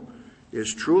Bible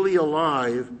is truly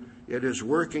alive. It is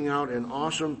working out an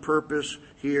awesome purpose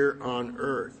here on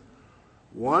earth."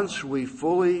 Once we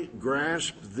fully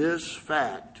grasp this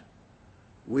fact,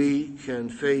 we can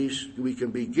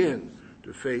begin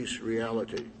to face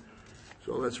reality.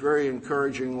 So that's very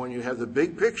encouraging. When you have the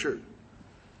big picture,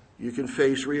 you can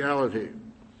face reality.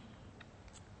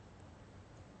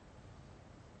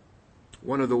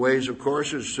 One of the ways, of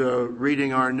course, is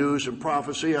reading our news and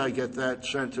prophecy. I get that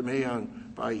sent to me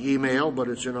by email, but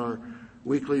it's in our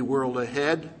weekly World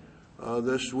Ahead.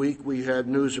 This week we had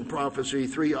news and prophecy,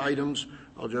 3 items.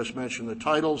 I'll just mention the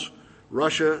titles: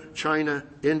 Russia, China,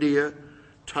 India,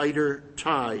 tighter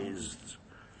ties.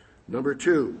 Number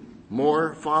 2,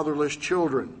 more fatherless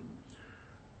children.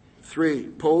 3,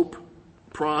 Pope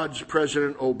prods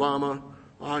President Obama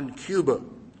on Cuba.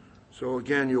 So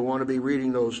again, you'll want to be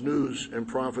reading those news and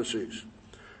prophecies.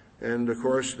 And of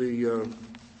course, the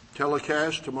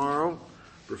telecast tomorrow,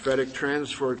 Prophetic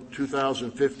Trends for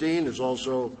 2015, is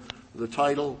also the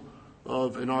title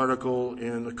of an article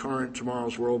in the current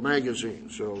Tomorrow's World magazine.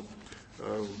 So,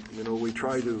 we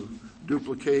try to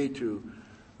duplicate, to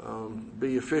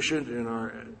be efficient in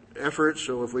our efforts.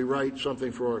 So if we write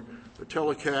something for the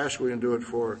telecast, we can do it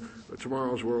for the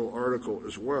Tomorrow's World article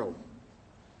as well.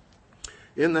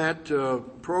 In that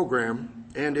program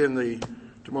and in the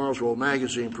Tomorrow's World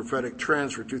magazine, Prophetic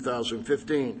Trends for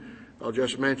 2015, I'll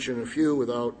just mention a few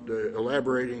without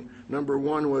elaborating. Number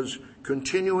 1 was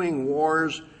continuing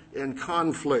wars and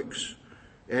conflicts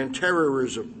and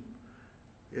terrorism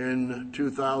in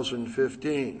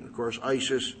 2015. Of course,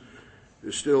 ISIS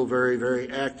is still very, very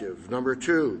active. Number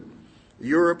 2,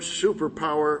 Europe's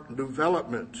superpower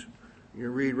development. You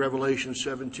read Revelation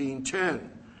 17:10,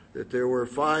 that there were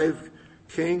 5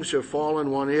 kings have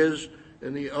fallen, one is,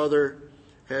 and the other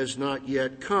has not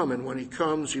yet come. And when he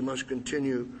comes, he must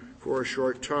continue for a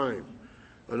short time.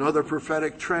 Another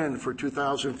prophetic trend for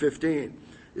 2015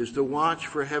 is to watch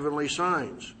for heavenly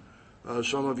signs.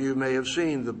 Some of you may have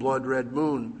seen the blood red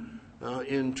moon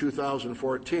in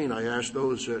 2014. I asked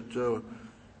those at the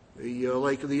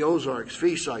Lake of the Ozarks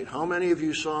feast site, how many of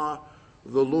you saw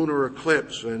the lunar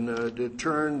eclipse, and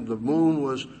the moon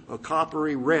was a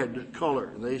coppery red color.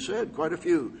 And they said quite a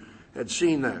few had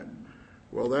seen that.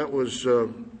 Well, that was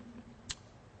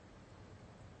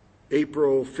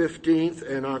April 15th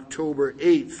and October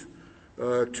 8th,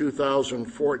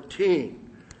 2014.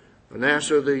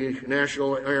 NASA, the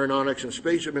National Aeronautics and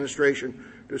Space Administration,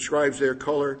 describes their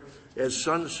color as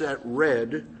sunset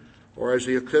red, or as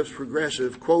the eclipse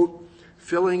progressive, quote,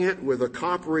 filling it with a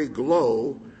coppery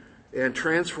glow and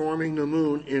transforming the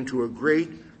moon into a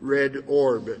great red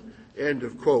orb, end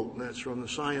of quote. And that's from the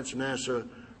Science NASA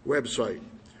website.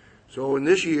 So in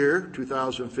this year,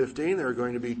 2015, there are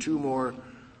going to be two more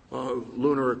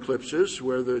lunar eclipses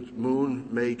where the moon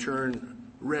may turn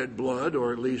red blood,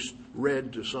 or at least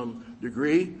red to some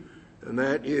degree. And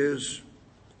that is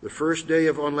the first day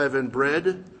of unleavened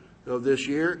bread of this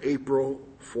year, April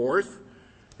 4th,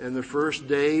 and the first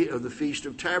day of the Feast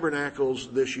of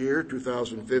Tabernacles this year,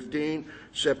 2015,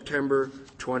 September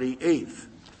 28th.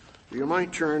 You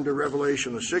might turn to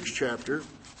Revelation, the 6th chapter.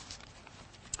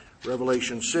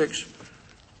 Revelation 6,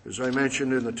 as I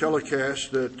mentioned in the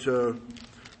telecast, that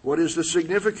what is the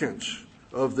significance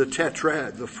of the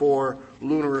tetrad, the four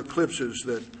lunar eclipses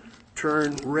that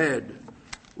turn red?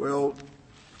 Well,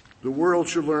 the world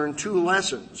should learn two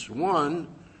lessons. One,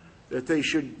 that they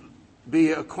should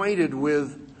be acquainted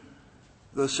with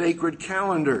the sacred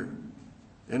calendar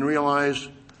and realize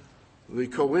the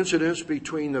coincidence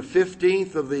between the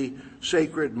 15th of the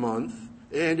sacred month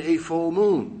and a full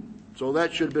moon. So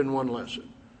that should have been one lesson.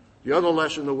 The other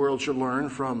lesson the world should learn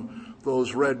from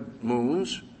those red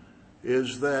moons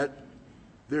is that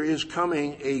there is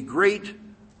coming a great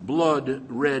blood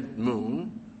red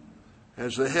moon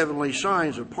as the heavenly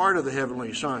signs, a part of the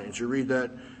heavenly signs. You read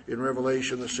that in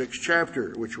Revelation, the 6th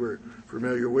chapter, which we're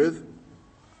familiar with.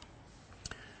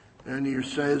 And he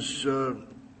says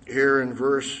here in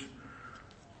verse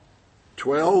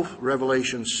 12,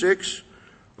 Revelation 6,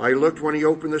 I looked when he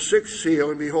opened the sixth seal,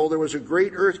 and behold, there was a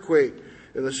great earthquake,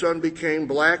 and the sun became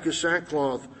black as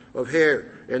sackcloth of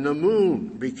hair, and the moon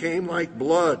became like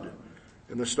blood,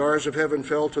 and the stars of heaven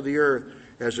fell to the earth,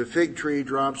 as a fig tree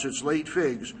drops its late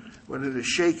figs when it is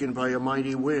shaken by a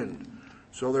mighty wind.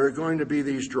 So there are going to be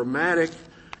these dramatic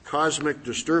cosmic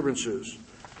disturbances,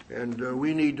 and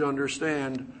we need to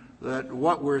understand that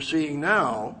what we're seeing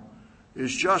now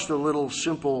is just a little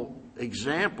simple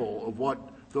example of what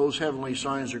those heavenly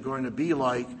signs are going to be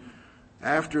like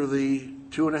after the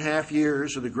 2.5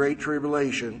 years of the Great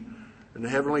Tribulation and the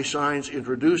heavenly signs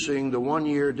introducing the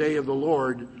 1-year day of the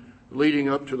Lord leading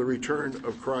up to the return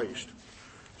of Christ.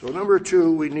 So number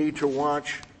two, we need to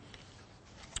watch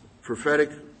prophetic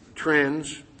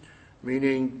trends,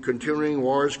 meaning continuing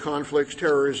wars, conflicts,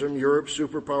 terrorism, Europe's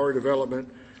superpower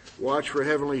development. Watch for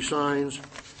heavenly signs.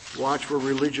 Watch for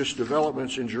religious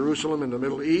developments in Jerusalem and the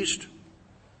Middle East.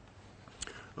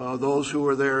 Those who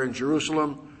were there in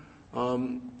Jerusalem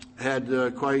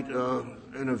had quite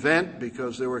an event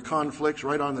because there were conflicts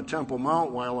right on the Temple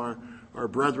Mount while our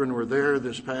brethren were there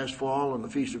this past fall on the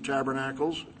Feast of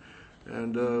Tabernacles.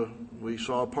 And we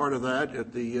saw part of that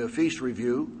at the feast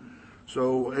review.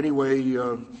 So anyway,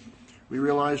 we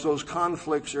realize those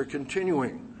conflicts are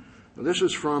continuing. Now, this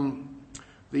is from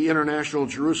the International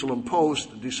Jerusalem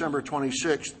Post, December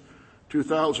 26,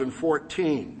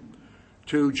 2014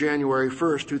 to January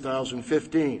 1st,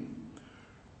 2015.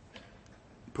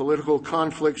 Political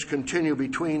conflicts continue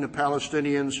between the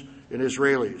Palestinians and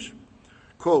Israelis.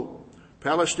 Quote,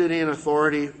 Palestinian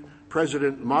Authority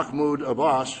President Mahmoud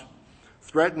Abbas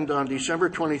threatened on December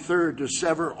 23rd to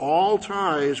sever all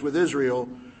ties with Israel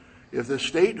if the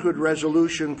statehood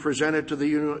resolution presented to the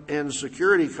UN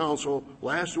Security Council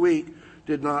last week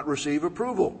did not receive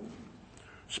approval.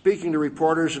 Speaking to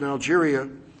reporters in Algeria,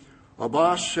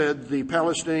 Abbas said the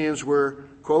Palestinians were,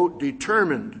 quote,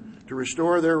 determined to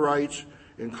restore their rights,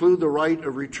 include the right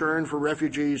of return for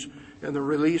refugees and the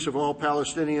release of all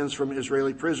Palestinians from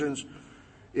Israeli prisons.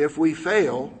 If we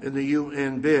fail in the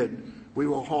UN bid, we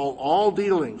will halt all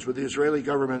dealings with the Israeli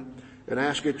government and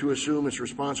ask it to assume its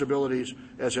responsibilities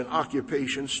as an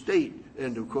occupation state,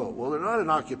 end of quote. Well, they're not an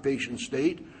occupation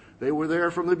state. They were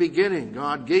there from the beginning.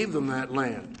 God gave them that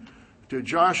land to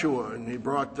Joshua, and he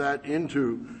brought that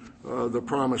into the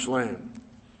promised land.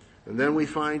 And then we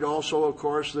find also, of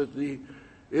course, that the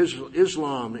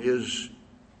Islam is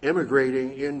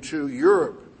immigrating into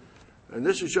Europe. And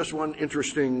this is just one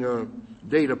interesting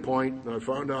data point I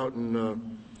found out,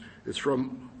 and it's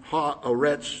from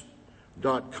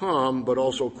haaretz.com, but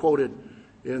also quoted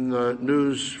in the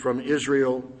News from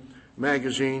Israel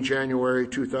magazine, January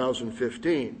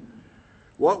 2015.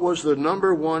 What was the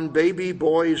number one baby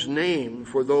boy's name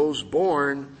for those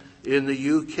born in the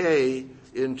UK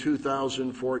in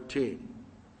 2014.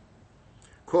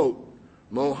 Quote,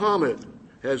 Mohammed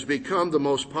has become the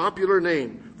most popular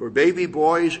name for baby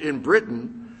boys in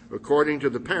Britain, according to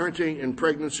the parenting and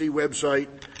pregnancy website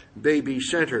Baby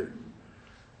Center.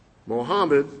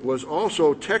 Mohammed was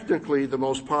also technically the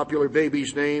most popular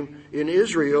baby's name in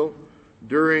Israel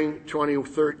during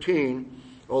 2013,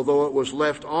 although it was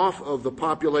left off of the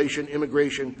Population,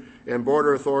 Immigration, and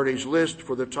Border Authority's list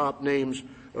for the top names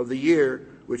of the year,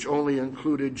 which only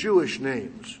included Jewish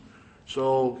names.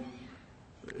 So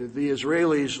the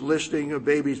Israelis listing a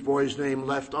baby's boy's name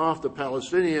left off the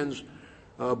Palestinians,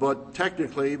 but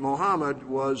technically Muhammad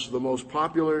was the most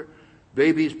popular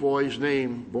baby's boy's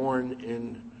name born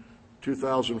in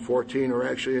 2014, or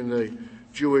actually in the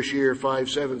Jewish year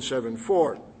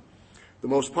 5774. The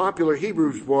most popular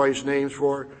Hebrew boys' names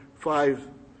for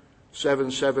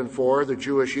 5774, the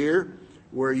Jewish year,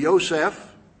 were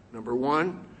Yosef, number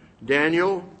 1,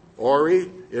 Daniel, Ori,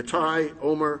 Ittai,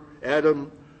 Omer,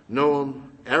 Adam, Noam,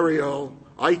 Ariel,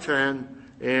 Itan,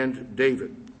 and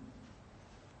David.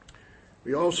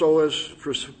 We also, as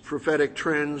prophetic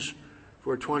trends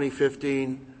for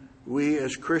 2015, we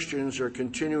as Christians are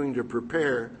continuing to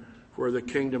prepare for the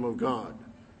kingdom of God.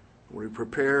 We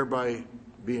prepare by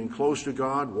being close to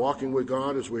God, walking with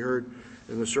God, as we heard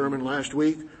in the sermon last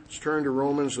week. Let's turn to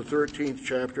Romans, the 13th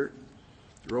chapter.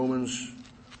 Romans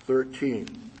 13.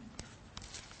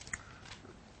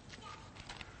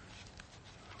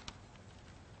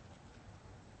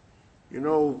 You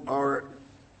know, our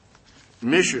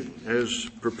mission as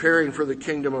preparing for the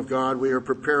kingdom of God, we are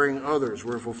preparing others.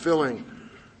 We're fulfilling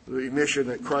the mission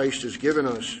that Christ has given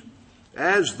us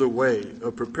as the way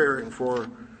of preparing for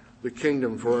the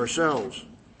kingdom for ourselves.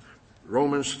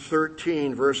 Romans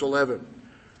 13, verse 11.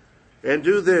 And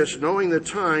do this, knowing the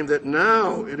time, that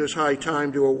now it is high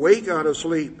time to awake out of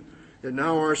sleep, and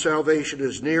now our salvation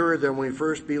is nearer than we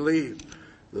first believed.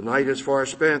 The night is far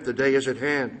spent, the day is at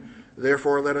hand.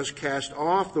 Therefore let us cast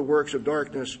off the works of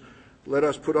darkness. Let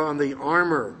us put on the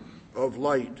armor of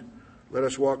light. Let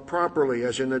us walk properly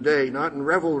as in the day, not in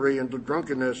revelry and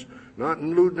drunkenness, not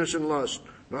in lewdness and lust,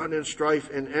 not in strife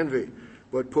and envy,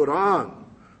 but put on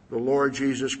the Lord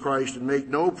Jesus Christ and make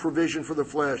no provision for the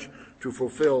flesh to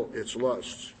fulfill its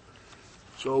lusts.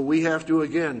 So we have to,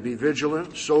 again, be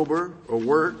vigilant, sober,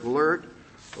 alert,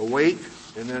 awake,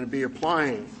 and then be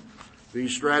applying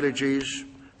these strategies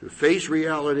to face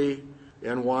reality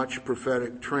and watch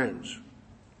prophetic trends.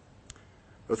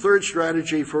 A third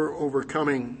strategy for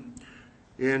overcoming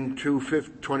in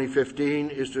 2015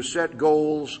 is to set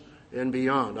goals and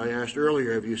beyond. I asked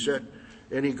earlier, have you set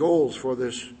any goals for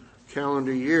this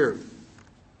calendar year?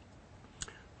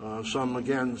 Some,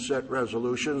 again, set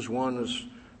resolutions. One is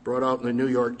brought out in the New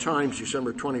York Times,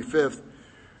 December 25th.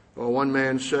 One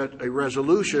man set a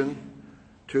resolution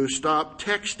to stop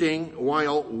texting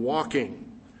while walking.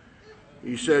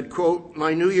 He said, quote,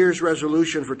 my New Year's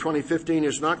resolution for 2015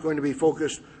 is not going to be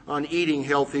focused on eating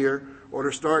healthier or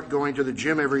to start going to the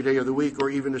gym every day of the week or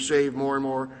even to save more and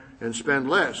more and spend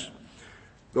less.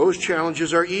 Those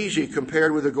challenges are easy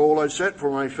compared with the goal I set for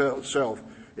myself.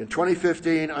 In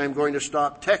 2015, I'm going to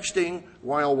stop texting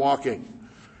while walking.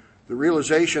 The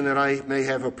realization that I may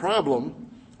have a problem,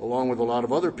 along with a lot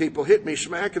of other people, hit me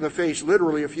smack in the face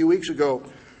literally a few weeks ago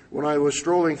when I was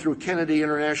strolling through Kennedy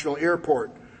International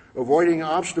Airport, avoiding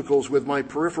obstacles with my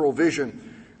peripheral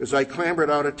vision as I clambered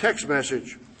out a text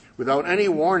message without any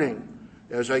warning,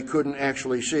 as I couldn't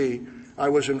actually see. I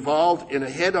was involved in a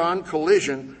head-on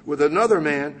collision with another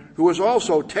man who was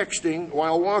also texting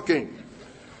while walking.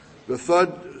 The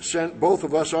thud sent both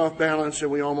of us off balance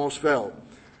and we almost fell.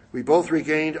 We both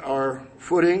regained our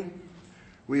footing.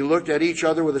 We looked at each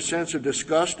other with a sense of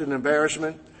disgust and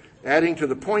embarrassment. Adding to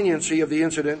the poignancy of the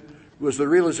incident was the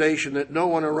realization that no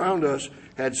one around us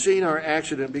had seen our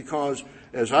accident because,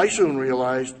 as I soon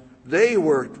realized, they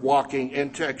were walking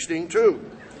and texting too.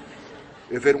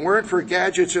 If it weren't for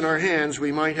gadgets in our hands,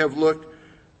 we might have looked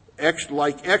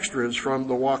like extras from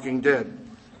The Walking Dead.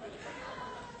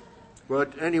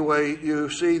 But anyway, you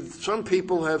see, some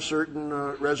people have certain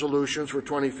resolutions for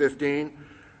 2015.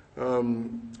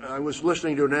 I was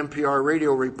listening to an NPR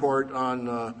radio report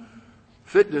on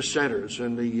fitness centers,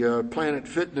 and the Planet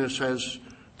Fitness has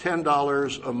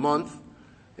 $10 a month,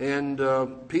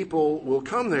 and people will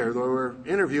come there. They were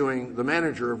interviewing the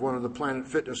manager of one of the Planet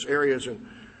Fitness areas and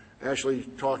actually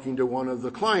talking to one of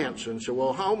the clients and said,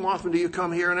 well, how often do you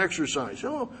come here and exercise?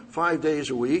 Oh, 5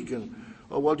 days a week. And,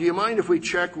 oh, well, do you mind if we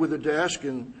check with the desk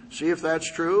and see if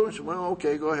that's true? I said, well,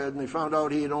 okay, go ahead. And they found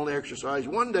out he had only exercised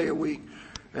 1 day a week.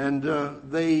 And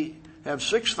they have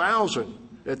 6,000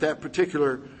 at that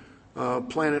particular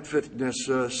Planet Fitness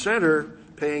Center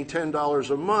paying $10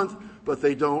 a month, but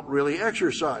they don't really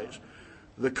exercise.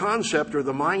 The concept or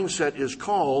the mindset is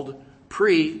called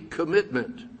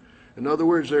pre-commitment. In other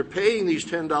words, they're paying these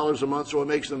 $10 a month so it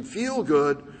makes them feel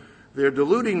good. They're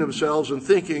deluding themselves and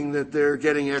thinking that they're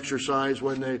getting exercise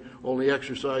when they only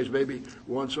exercise maybe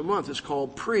once a month. It's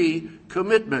called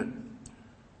pre-commitment.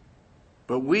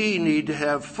 But we need to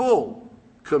have full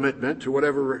commitment to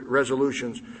whatever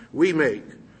resolutions we make.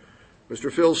 Mr.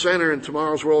 Phil Center in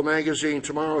Tomorrow's World Magazine,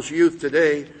 Tomorrow's Youth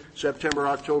Today, September,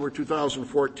 October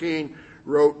 2014,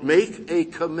 wrote, "Make a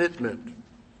commitment."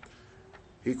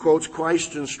 He quotes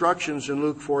Christ's instructions in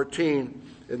Luke 14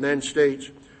 and then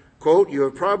states, quote, "You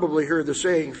have probably heard the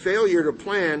saying, failure to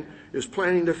plan is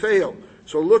planning to fail.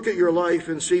 So look at your life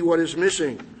and see what is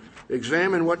missing.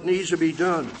 Examine what needs to be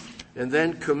done and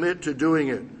then commit to doing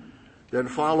it. Then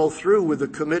follow through with the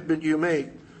commitment you make,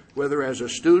 whether as a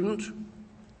student,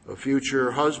 a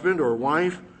future husband or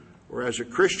wife, or as a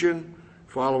Christian.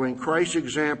 Following Christ's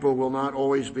example will not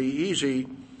always be easy,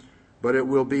 but it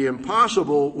will be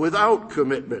impossible without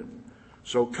commitment.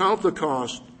 So count the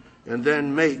cost and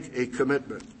then make a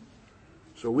commitment."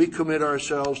 So we commit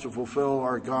ourselves to fulfill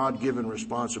our God-given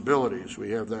responsibilities.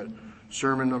 We have that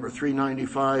sermon number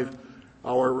 395,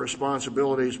 Our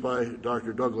Responsibilities by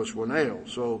Dr. Douglas Winnail.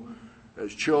 So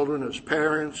as children, as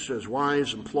parents, as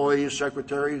wives, employees,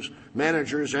 secretaries,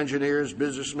 managers, engineers,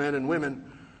 businessmen and women,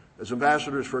 as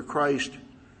ambassadors for Christ,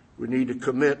 we need to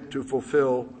commit to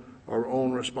fulfill our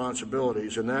own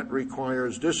responsibilities, and that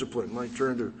requires discipline. I might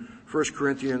turn to 1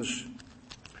 Corinthians,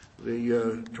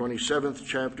 the 27th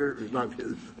chapter, not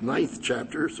 9th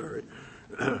chapter, sorry.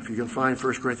 If you can find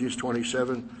 1 Corinthians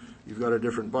 27, you've got a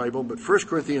different Bible. But 1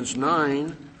 Corinthians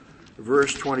 9,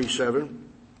 verse 27,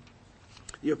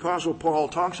 the Apostle Paul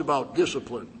talks about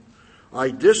discipline. "I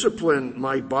discipline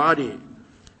my body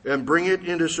and bring it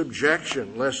into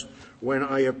subjection, lest when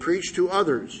I have preached to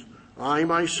others, I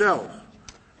myself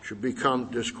should become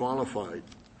disqualified."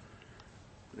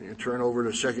 You turn over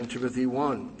to 2 Timothy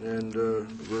 1 and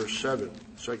verse 7.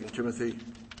 2 Timothy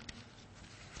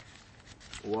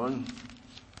 1,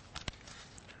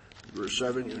 verse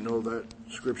 7, you know that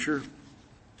scripture.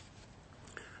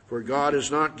 "For God has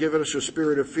not given us a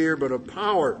spirit of fear, but of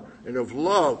power and of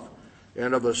love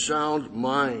and of a sound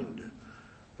mind."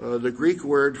 The Greek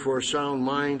word for sound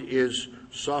mind is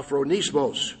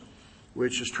sophronismos,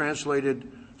 which is translated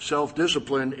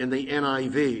self-discipline in the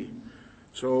NIV.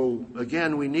 So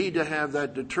again, we need to have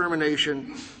that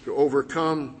determination to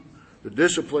overcome, the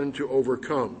discipline to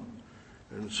overcome.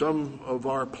 And some of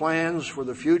our plans for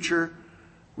the future,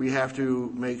 we have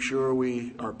to make sure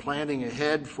we are planning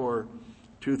ahead for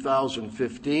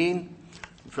 2015.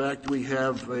 In fact, we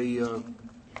have a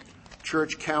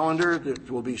church calendar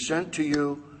that will be sent to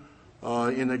you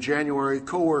in the January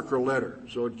coworker letter.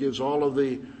 So it gives all of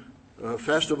the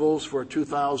festivals for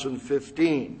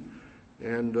 2015.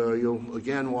 And you'll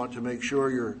again want to make sure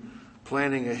you're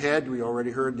planning ahead. We already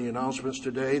heard in the announcements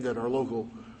today that our local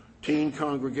teen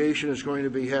congregation is going to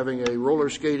be having a roller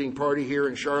skating party here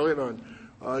in Charlotte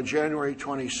on January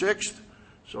 26th.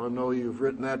 So I know you've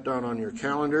written that down on your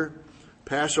calendar.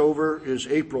 Passover is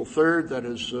April 3rd. That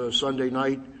is Sunday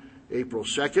night, April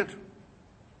 2nd.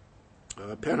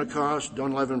 Pentecost,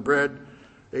 unleavened bread,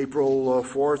 April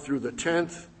 4th through the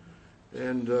 10th.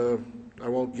 And I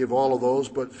won't give all of those,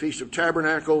 but Feast of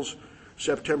Tabernacles,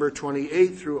 September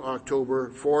 28th through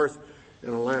October 4th.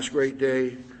 And the last great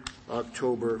day,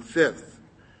 October 5th.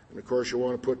 And of course, you'll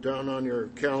want to put down on your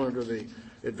calendar the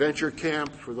adventure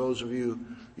camp for those of you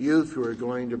youth who are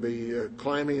going to be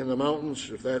climbing in the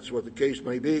mountains, if that's what the case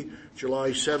may be,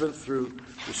 July 7th through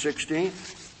the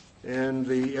 16th. And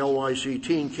the LYC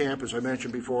Teen Camp, as I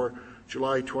mentioned before,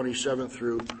 July 27th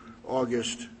through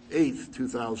August 8th,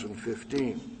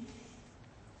 2015.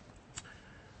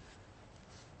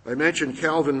 I mentioned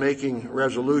Calvin making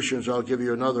resolutions. I'll give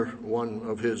you another one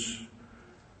of his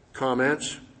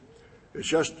comments. It's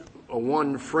just a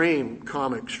one-frame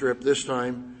comic strip this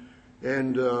time,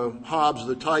 and Hobbs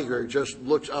the tiger just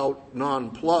looks out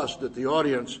nonplussed at the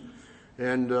audience,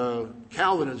 and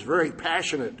Calvin is very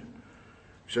passionate.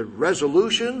 He said,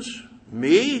 "Resolutions?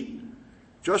 Me?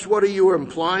 Just what are you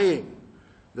implying?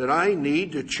 That I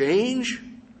need to change?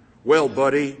 Well,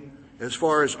 buddy, as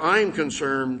far as I'm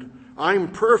concerned, I'm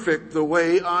perfect the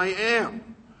way I am."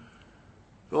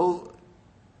 Well,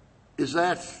 is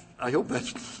that, I hope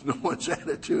that's no one's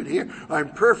attitude here. I'm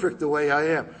perfect the way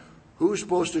I am. Who's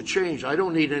supposed to change? I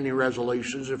don't need any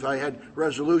resolutions. If I had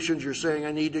resolutions, you're saying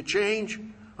I need to change?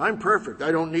 I'm perfect.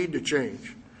 I don't need to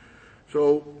change.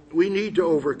 So we need to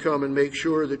overcome and make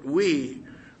sure that we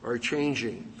are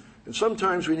changing. And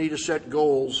sometimes we need to set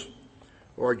goals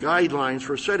or guidelines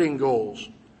for setting goals.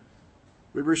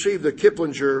 We received the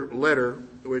Kiplinger letter,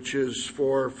 which is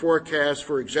for forecasts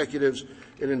for executives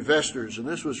and investors. And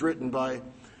this was written by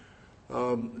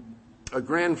a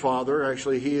grandfather.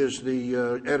 Actually, he is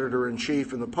the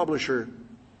editor-in-chief and the publisher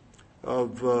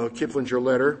of Kiplinger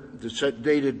letter. It's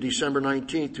dated December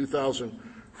 19,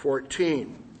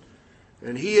 2014.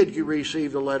 And he had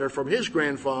received a letter from his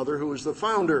grandfather, who was the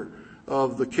founder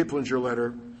of the Kiplinger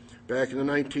letter back in the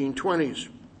 1920s.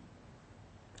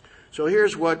 So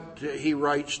here's what he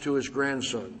writes to his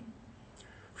grandson.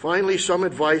 Finally, some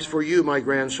advice for you, my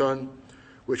grandson,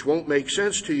 which won't make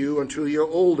sense to you until you're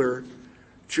older,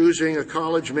 choosing a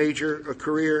college major, a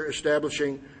career,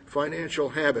 establishing financial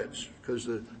habits, because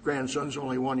the grandson's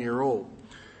only 1 year old.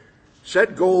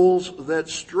 Set goals that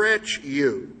stretch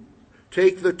you.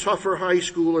 Take the tougher high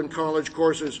school and college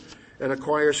courses and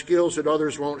acquire skills that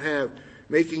others won't have,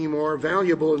 making you more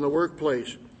valuable in the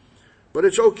workplace. But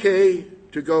it's okay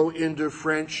to go into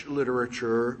French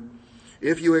literature.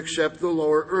 If you accept the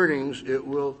lower earnings, it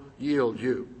will yield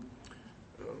you.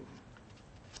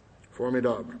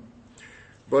 Formidable.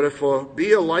 But if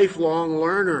be a lifelong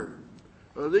learner.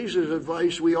 These is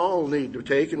advice we all need to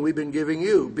take, and we've been giving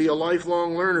you. Be a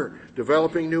lifelong learner,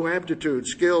 developing new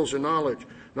aptitudes, skills, and knowledge,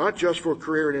 not just for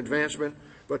career and advancement,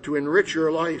 but to enrich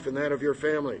your life and that of your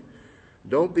family.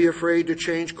 Don't be afraid to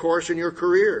change course in your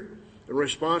career in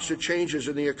response to changes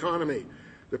in the economy,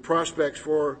 the prospects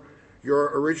for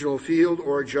your original field,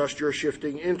 or adjust your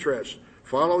shifting interests.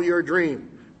 Follow your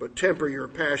dream, but temper your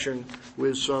passion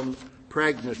with some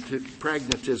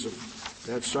pragmatism.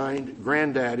 That's signed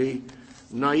Granddaddy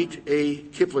Knight A.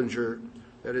 Kiplinger.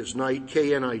 That is Knight,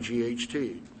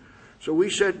 K-N-I-G-H-T. So we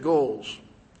set goals.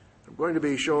 I'm going to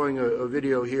be showing a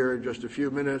video here in just a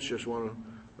few minutes. Just want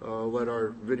to let our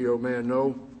video man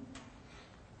know.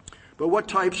 But what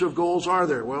types of goals are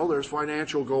there? Well, there's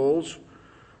financial goals.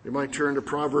 You might turn to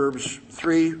Proverbs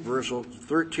 3, verse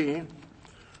 13.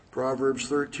 Proverbs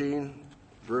 13,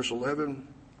 verse 11.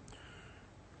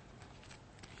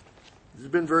 This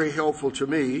has been very helpful to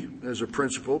me as a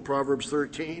principle. Proverbs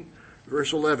 13,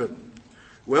 verse 11.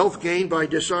 Wealth gained by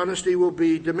dishonesty will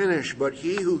be diminished, but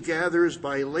he who gathers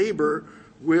by labor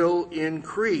will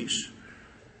increase.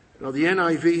 Now, the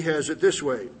NIV has it this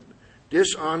way.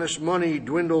 Dishonest money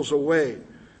dwindles away,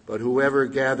 but whoever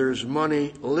gathers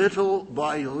money little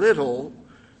by little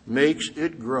makes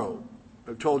it grow.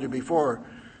 I've told you before,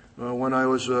 when I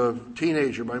was a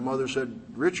teenager, my mother said,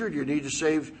 Richard, you need to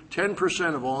save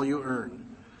 10% of all you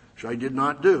earn, which I did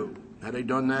not do. Had I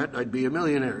done that, I'd be a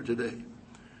millionaire today.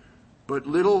 But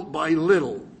little by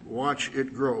little, watch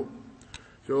it grow.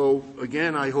 So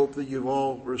again, I hope that you've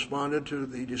all responded to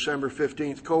the December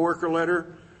 15th coworker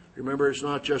letter. Remember, it's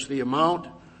not just the amount,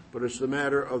 but it's the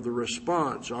matter of the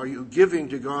response. Are you giving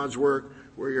to God's work?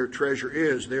 Where your treasure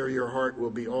is, there your heart will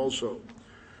be also.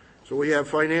 So we have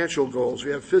financial goals,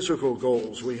 we have physical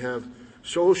goals, we have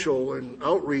social and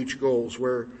outreach goals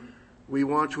where we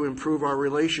want to improve our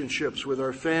relationships with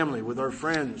our family, with our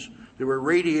friends, that we're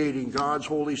radiating God's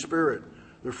Holy Spirit.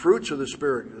 The fruits of the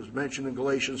Spirit, as mentioned in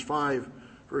Galatians 5,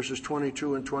 verses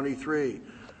 22 and 23.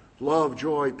 Love,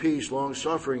 joy, peace,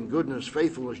 long-suffering, goodness,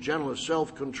 faithfulness, gentleness,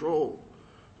 self-control.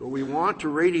 So we want to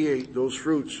radiate those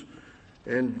fruits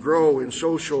and grow in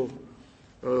social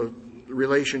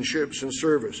relationships and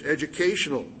service.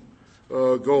 Educational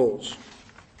goals.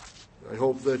 I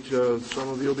hope that some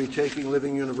of you will be taking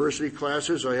Living University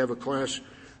classes. I have a class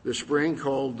this spring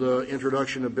called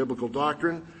Introduction to Biblical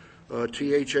Doctrine,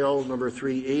 THL number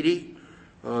 380.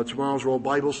 Tomorrow's World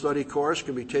Bible Study course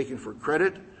can be taken for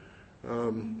credit.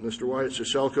 Mr. Wyatt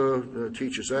Ciselka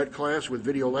teaches that class with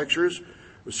video lectures.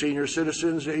 The senior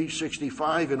citizens age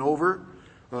 65 and over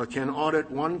can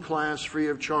audit one class free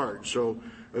of charge. So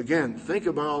again, think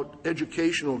about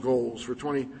educational goals for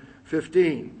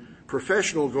 2015.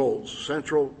 Professional goals.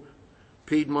 Central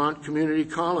Piedmont Community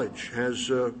College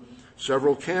has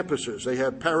several campuses. They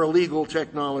have paralegal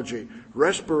technology,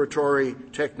 respiratory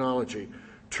technology,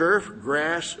 turf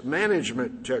grass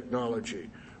management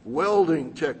technology,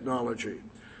 welding technology.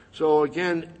 So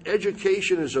again,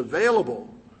 education is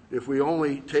available if we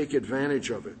only take advantage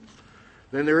of it.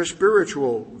 Then there are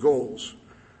spiritual goals.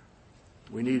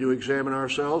 We need to examine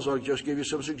ourselves. I'll just give you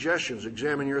some suggestions.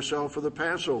 Examine yourself for the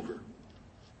Passover.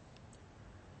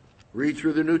 Read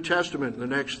through the New Testament in the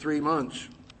next 3 months.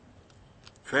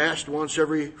 Fast once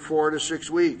every 4 to 6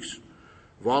 weeks.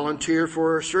 Volunteer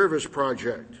for a service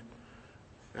project.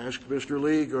 Ask Mr.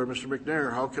 League or Mr.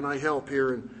 McNair, how can I help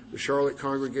here in the Charlotte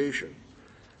congregation?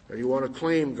 And you want to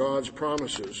claim God's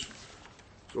promises.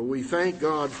 So we thank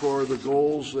God for the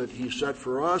goals that he set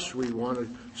for us. We want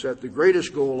to set the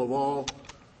greatest goal of all.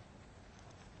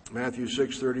 Matthew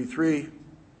 6:33,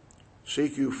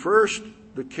 seek you first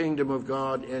the kingdom of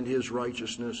God and his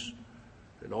righteousness,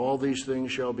 and all these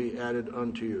things shall be added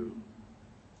unto you.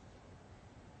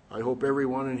 I hope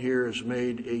everyone in here has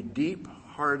made a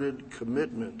deep-hearted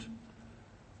commitment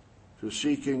to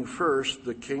seeking first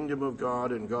the kingdom of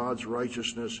God and God's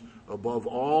righteousness above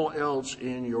all else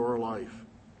in your life.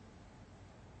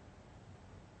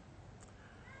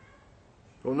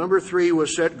 So number 3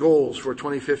 was set goals for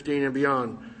 2015 and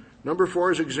beyond. Number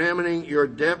 4 is examining your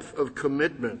depth of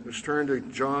commitment. Let's turn to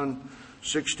John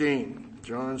 16.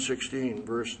 John 16,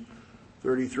 verse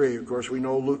 33. Of course, we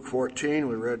know Luke 14.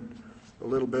 We read a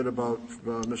little bit about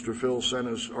Mr. Phil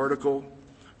Senna's article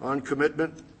on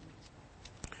commitment.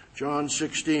 John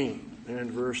 16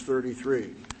 and verse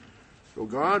 33. So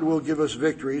God will give us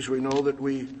victories. We know that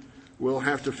we will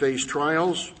have to face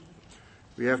trials.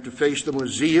 We have to face them with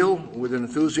zeal, with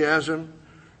enthusiasm.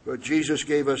 But Jesus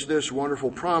gave us this wonderful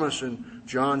promise in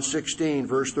John 16,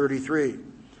 verse 33.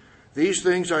 These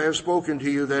things I have spoken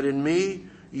to you, that in me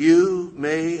you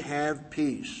may have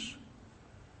peace.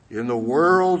 In the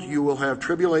world you will have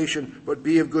tribulation, but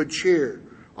be of good cheer.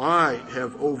 I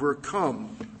have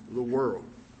overcome the world.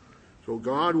 So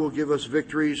God will give us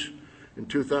victories in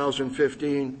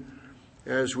 2015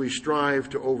 as we strive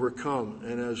to overcome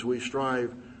and as we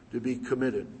strive to be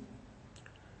committed.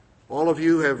 All of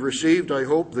you have received, I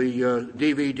hope, the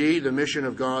DVD, The Mission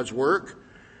of God's Work.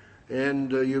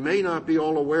 And you may not be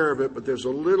all aware of it, but there's a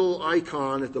little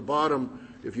icon at the bottom,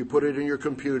 if you put it in your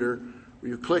computer,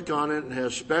 where you click on it and it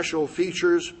has special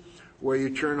features where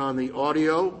you turn on the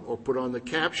audio or put on the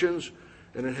captions,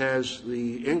 and it has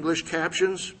the English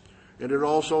captions, and it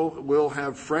also will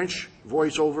have French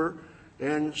voiceover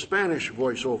and Spanish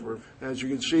voiceover. As you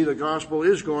can see, the gospel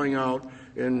is going out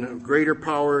in greater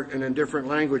power and in different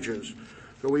languages.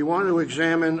 So we want to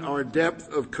examine our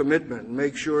depth of commitment and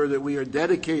make sure that we are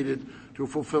dedicated to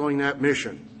fulfilling that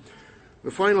mission.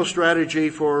 The final strategy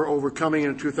for overcoming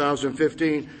in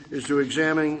 2015 is to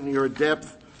examine your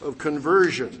depth of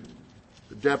conversion.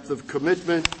 The depth of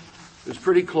commitment is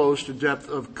pretty close to depth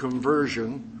of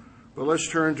conversion. But let's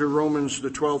turn to Romans,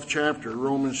 the 12th chapter,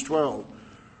 Romans 12.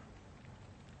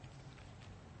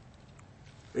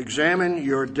 Examine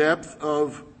your depth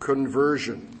of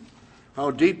conversion.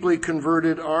 How deeply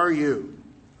converted are you?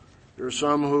 There are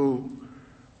some who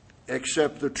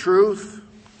accept the truth,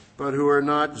 but who are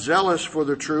not zealous for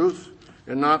the truth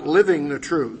and not living the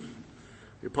truth.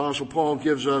 The Apostle Paul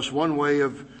gives us one way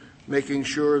of making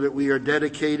sure that we are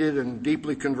dedicated and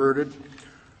deeply converted.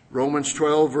 Romans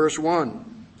 12, verse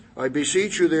 1. I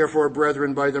beseech you, therefore,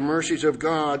 brethren, by the mercies of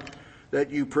God, that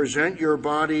you present your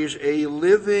bodies a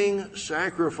living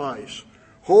sacrifice,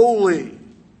 holy,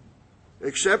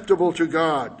 acceptable to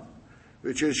God,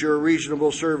 which is your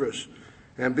reasonable service.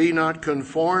 And be not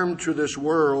conformed to this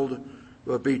world,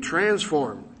 but be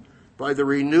transformed by the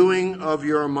renewing of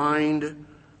your mind,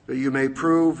 that you may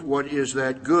prove what is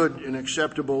that good and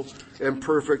acceptable and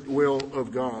perfect will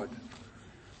of God.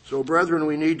 So, brethren,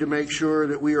 we need to make sure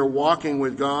that we are walking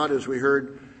with God, as we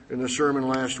heard in the sermon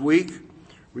last week.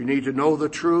 We need to know the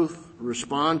truth,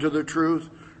 respond to the truth,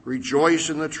 rejoice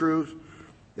in the truth,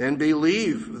 and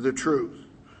believe the truth.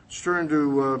 Let's turn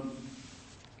to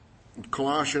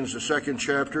Colossians, the 2nd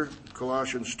chapter,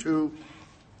 Colossians 2.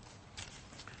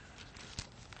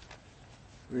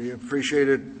 We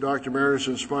appreciated Dr. Meredith's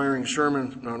inspiring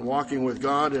sermon on walking with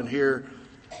God, and here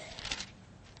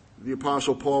the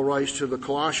Apostle Paul writes to the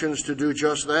Colossians to do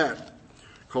just that.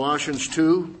 Colossians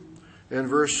 2 and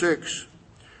verse 6.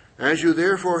 As you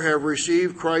therefore have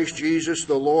received Christ Jesus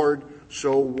the Lord,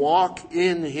 so walk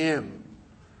in him.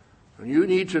 And you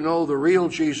need to know the real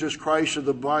Jesus Christ of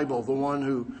the Bible, the one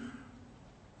who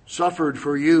suffered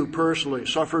for you personally,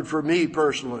 suffered for me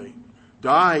personally,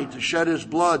 died to shed his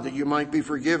blood that you might be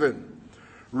forgiven,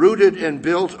 rooted and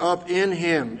built up in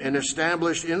him and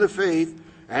established in the faith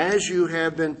as you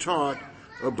have been taught,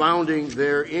 abounding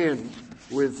therein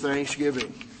with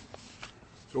thanksgiving.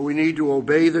 So we need to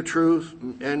obey the truth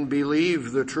and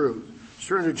believe the truth. Let's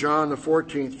turn to John, the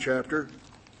 14th chapter.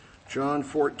 John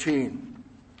 14.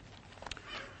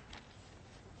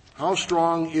 How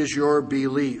strong is your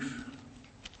belief?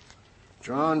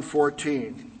 John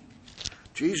 14.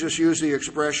 Jesus used the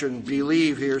expression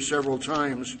believe here several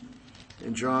times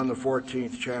in John, the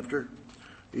 14th chapter.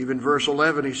 Even verse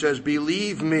 11, he says,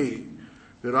 believe me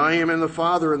that I am in the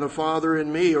Father and the Father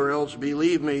in me, or else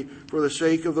believe me for the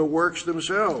sake of the works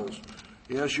themselves.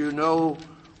 Yes, you know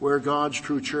where God's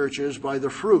true church is by the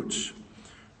fruits.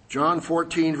 John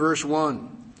 14, verse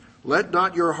 1. Let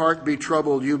not your heart be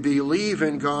troubled. You believe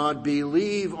in God,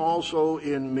 believe also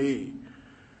in me.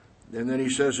 And then he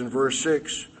says in verse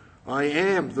 6, I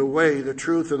am the way, the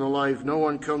truth, and the life. No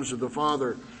one comes to the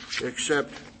Father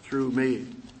except through me.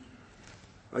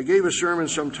 I gave a sermon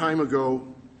some time ago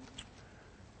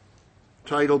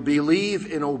titled,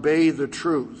 Believe and Obey the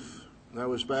Truth. That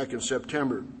was back in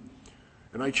September.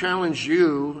 And I challenged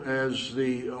you as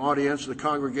the audience, the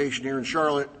congregation here in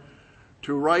Charlotte,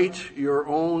 to write your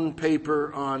own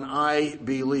paper on I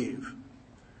believe.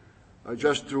 I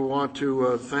just want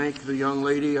to thank the young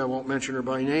lady, I won't mention her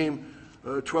by name,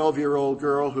 a 12-year-old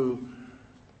girl who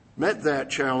met that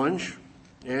challenge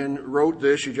and wrote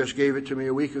this. She just gave it to me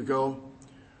a week ago,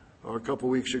 or a couple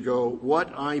weeks ago,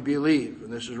 What I Believe.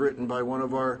 And this is written by one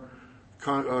of our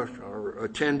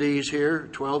attendees here,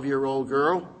 12-year-old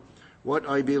girl. What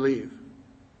I believe.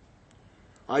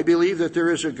 I believe that there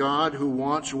is a God who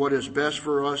wants what is best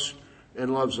for us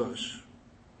and loves us.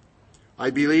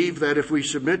 I believe that if we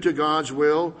submit to God's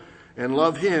will and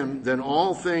love Him, then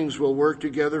all things will work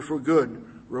together for good.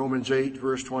 Romans 8,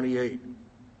 verse 28.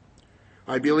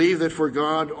 I believe that for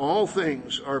God all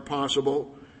things are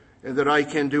possible and that I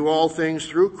can do all things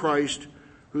through Christ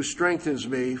who strengthens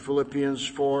me. Philippians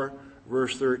 4,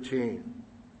 verse 13.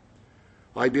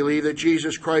 I believe that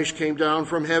Jesus Christ came down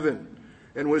from heaven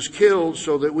and was killed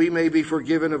so that we may be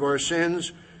forgiven of our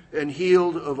sins and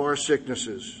healed of our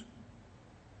sicknesses.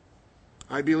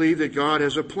 I believe that God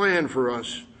has a plan for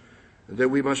us and that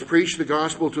we must preach the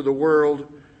gospel to the world,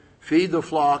 feed the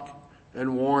flock,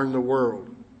 and warn the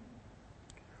world.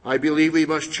 I believe we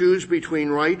must choose between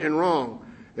right and wrong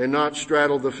and not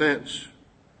straddle the fence.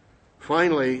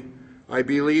 Finally, I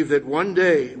believe that one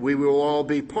day we will all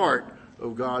be part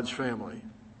of God's family.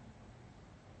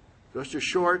 Just a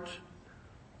short,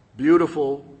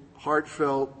 beautiful,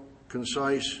 heartfelt,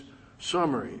 concise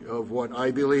summary of what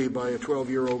I believe by a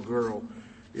 12-year-old girl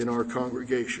in our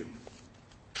congregation.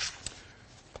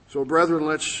 So, brethren,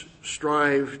 let's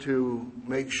strive to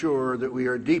make sure that we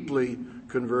are deeply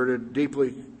converted,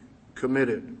 deeply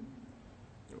committed.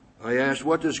 I asked,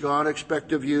 what does God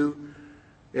expect of you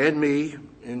and me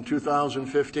in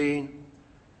 2015?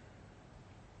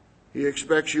 He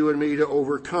expects you and me to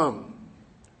overcome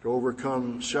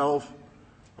self,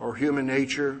 our human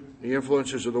nature, the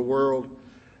influences of the world,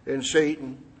 and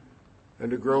Satan,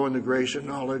 and to grow in the grace and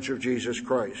knowledge of Jesus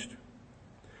Christ.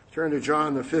 Turn to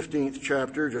John, the 15th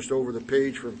chapter, just over the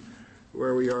page from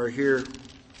where we are here.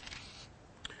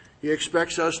 He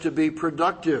expects us to be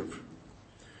productive.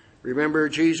 Remember,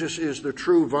 Jesus is the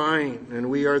true vine, and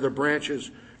we are the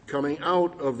branches coming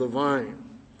out of the vine.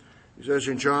 He says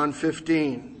in John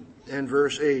 15 and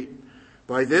verse 8,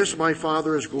 By this my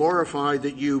Father is glorified,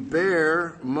 that you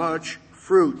bear much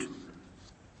fruit,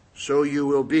 so you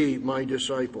will be my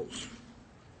disciples.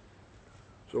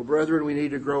 So, brethren, we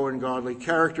need to grow in godly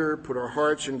character, put our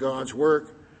hearts in God's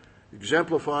work,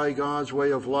 exemplify God's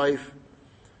way of life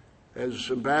as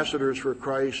ambassadors for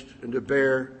Christ, and to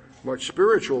bear much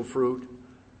spiritual fruit,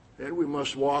 and we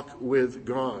must walk with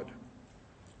God.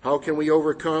 How can we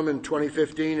overcome in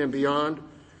 2015 and beyond?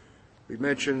 We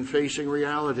mentioned facing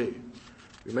reality.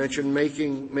 We mentioned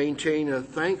maintain a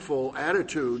thankful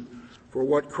attitude for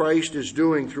what Christ is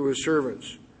doing through His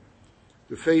servants.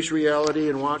 To face reality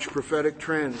and watch prophetic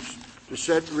trends. To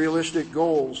set realistic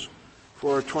goals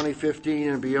for 2015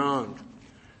 and beyond.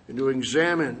 And to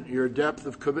examine your depth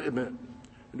of commitment.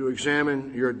 And to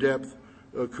examine your depth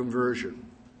of conversion.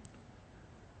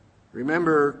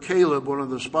 Remember, Caleb, one of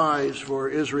the spies for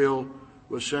Israel,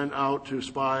 was sent out to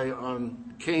spy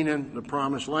on Canaan, the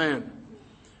promised land.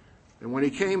 And when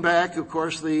he came back, of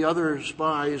course, the other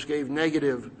spies gave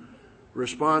negative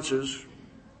responses.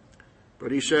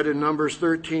 But he said in Numbers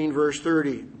 13, verse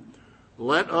 30,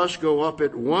 Let us go up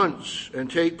at once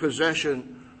and take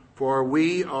possession, for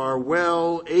we are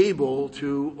well able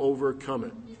to overcome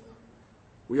it.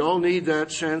 We all need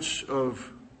that sense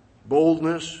of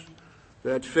boldness,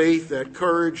 that faith, that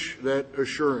courage, that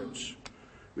assurance.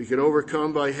 We can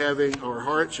overcome by having our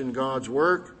hearts in God's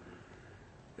work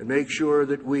and make sure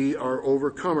that we are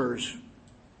overcomers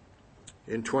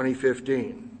in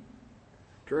 2015.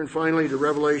 Turn finally to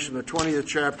Revelation, the 20th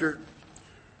chapter.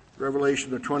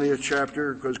 Revelation, the 20th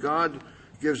chapter, because God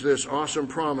gives this awesome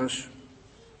promise.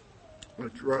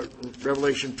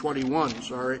 Revelation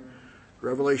 21,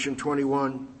 Revelation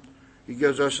 21. He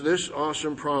gives us this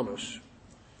awesome promise.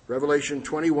 Revelation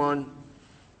 21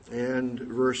 and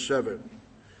verse 7.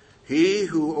 He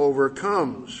who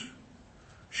overcomes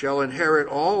shall inherit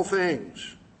all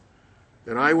things,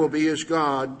 and I will be his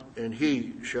God, and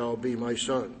he shall be my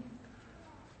son.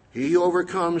 He who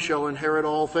overcomes shall inherit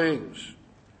all things,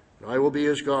 I will be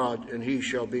his God, and he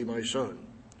shall be my son.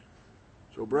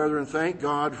 So, brethren, thank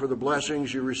God for the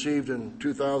blessings you received in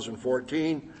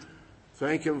 2014.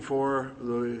 Thank him for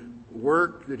the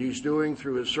work that he's doing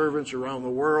through his servants around the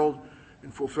world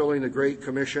in fulfilling the Great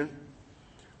Commission.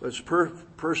 Let's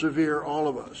persevere, all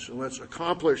of us, and let's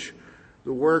accomplish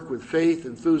the work with faith,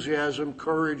 enthusiasm,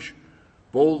 courage,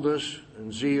 boldness,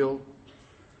 and zeal.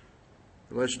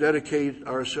 And let's dedicate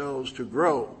ourselves to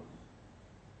grow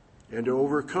and to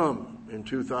overcome in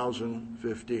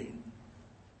 2015.